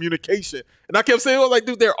amazing. Their communication. And I kept saying, well, like,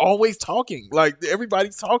 dude, they're always talking. Like,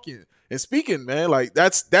 everybody's talking and speaking, man. Like,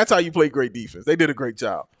 that's how you play great defense. They did a great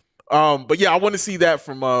job. But, yeah, I want to see that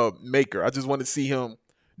from Maker. I just want to see him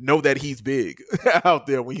know that he's big out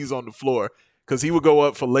there when he's on the floor because he would go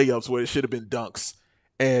up for layups where it should have been dunks.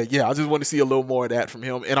 And, yeah, I just want to see a little more of that from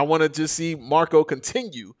him. And I want to just see Marko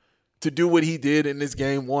continue to do what he did in this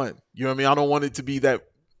game 1. You know what I mean? I don't want it to be that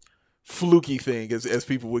fluky thing as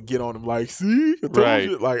people would get on him like, see? I told Right.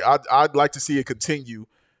 you. Like, I'd like to see it continue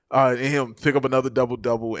and him pick up another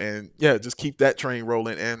double-double and, yeah, just keep that train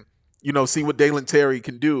rolling and, see what Dalen Terry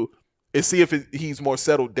can do and see if he's more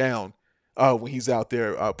settled down when he's out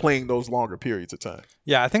there playing those longer periods of time.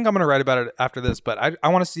 Yeah, I think I'm going to write about it after this, but I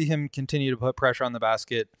want to see him continue to put pressure on the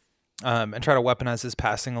basket and try to weaponize his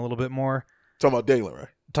passing a little bit more. Talking about Dalen, right?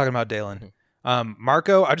 Talking about Dalen.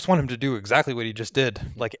 Marko, I just want him to do exactly what he just did,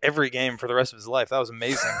 like every game for the rest of his life. That was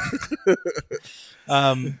amazing.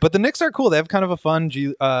 But the Knicks are cool. They have kind of a fun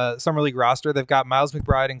summer league roster. They've got Miles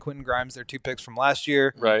McBride and Quentin Grimes, their 2 picks from last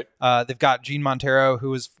year. Right. They've got Gene Montero, who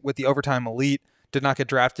was with the Overtime Elite, did not get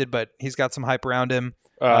drafted, but he's got some hype around him.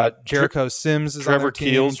 Jericho Sims is on Trevor their team.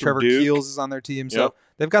 Keels from Trevor Duke. Keels is on their team. So Yep.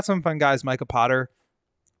 they've got some fun guys. Micah Potter,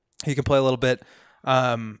 he can play a little bit.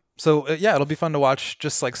 Yeah, it'll be fun to watch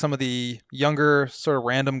just like some of the younger sort of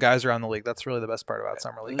random guys around the league. That's really the best part about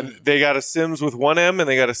Summer League. And they got a Sims with 1 M and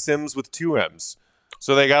they got a Sims with 2 M's.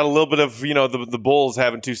 So they got a little bit of, the Bulls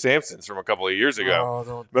having 2 Samsons from a couple of years ago. Oh,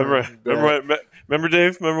 don't Remember,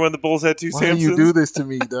 Dave? Remember when the Bulls had 2 Why Samsons? do you do this to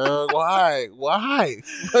me, dog? Why? Why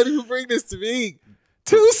do you bring this to me?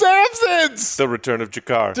 2 Samsons! The return of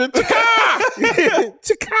Jakar. Chaka!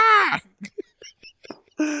 Chaka!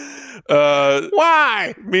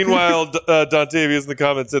 Why? Meanwhile, Dontavius in the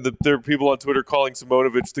comments said that there are people on Twitter calling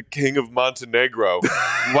Simonovic the king of Montenegro.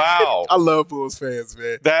 Wow. I love Bulls fans,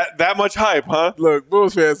 man. That much hype, huh? Look,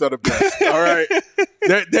 Bulls fans are the best, all right?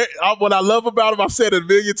 What I love about them, I've said it a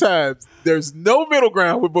million times, there's no middle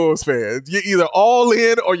ground with Bulls fans. You're either all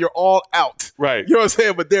in or you're all out. Right. You know what I'm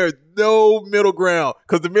saying? But there's no middle ground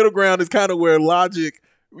because the middle ground is kind of where logic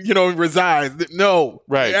resides. No.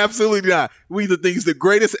 Right. Absolutely not. We either think he's the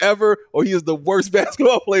greatest ever or he is the worst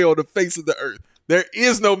basketball player on the face of the earth. There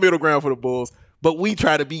is no middle ground for the Bulls. but we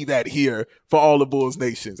try to be that here for all the Bulls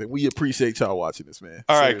nations, and we appreciate y'all watching this, man.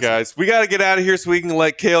 All right, guys, we got to get out of here so we can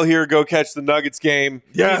let Kale here go catch the Nuggets game.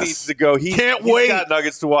 Yes. He needs to go. He's got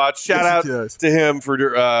Nuggets to watch. Shout out to him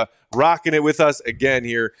for rocking it with us again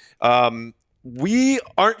here. We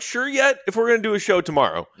aren't sure yet if we're going to do a show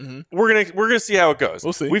tomorrow. Mm-hmm. We're gonna see how it goes.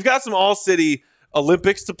 We'll see. We've got some all-city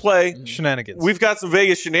Olympics to play. Shenanigans. We've got some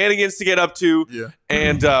Vegas shenanigans to get up to. Yeah.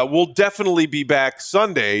 And we'll definitely be back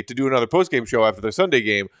Sunday to do another post-game show after the Sunday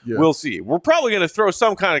game. Yeah. We'll see. We're probably going to throw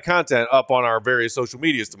some kind of content up on our various social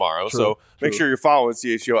medias tomorrow. So make sure you're following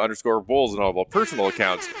CHGO_Bulls and all of our personal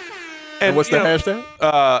accounts. And what's the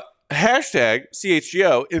hashtag? Hashtag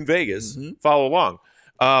CHGO in Vegas. Mm-hmm. Follow along.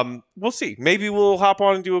 We'll see. Maybe we'll hop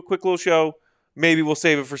on and do a quick little show. Maybe we'll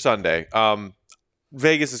save it for Sunday.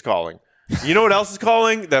 Vegas is calling. You know what else is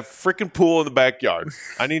calling? That freaking pool in the backyard.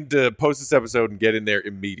 I need to post this episode and get in there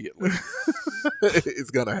immediately.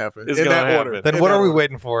 It's going to happen. It's in that order. Then what are we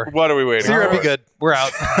waiting for? What are we waiting for? See, be good. We're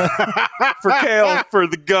out. For Kale, for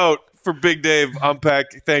the GOAT, for Big Dave, I'm Peck.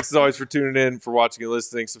 Thanks as always for tuning in, for watching and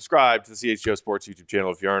listening. Subscribe to the CHGO Sports YouTube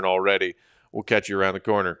channel if you aren't already. We'll catch you around the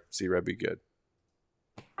corner. See you, Red. Be good.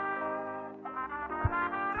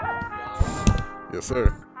 Yes,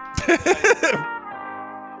 sir.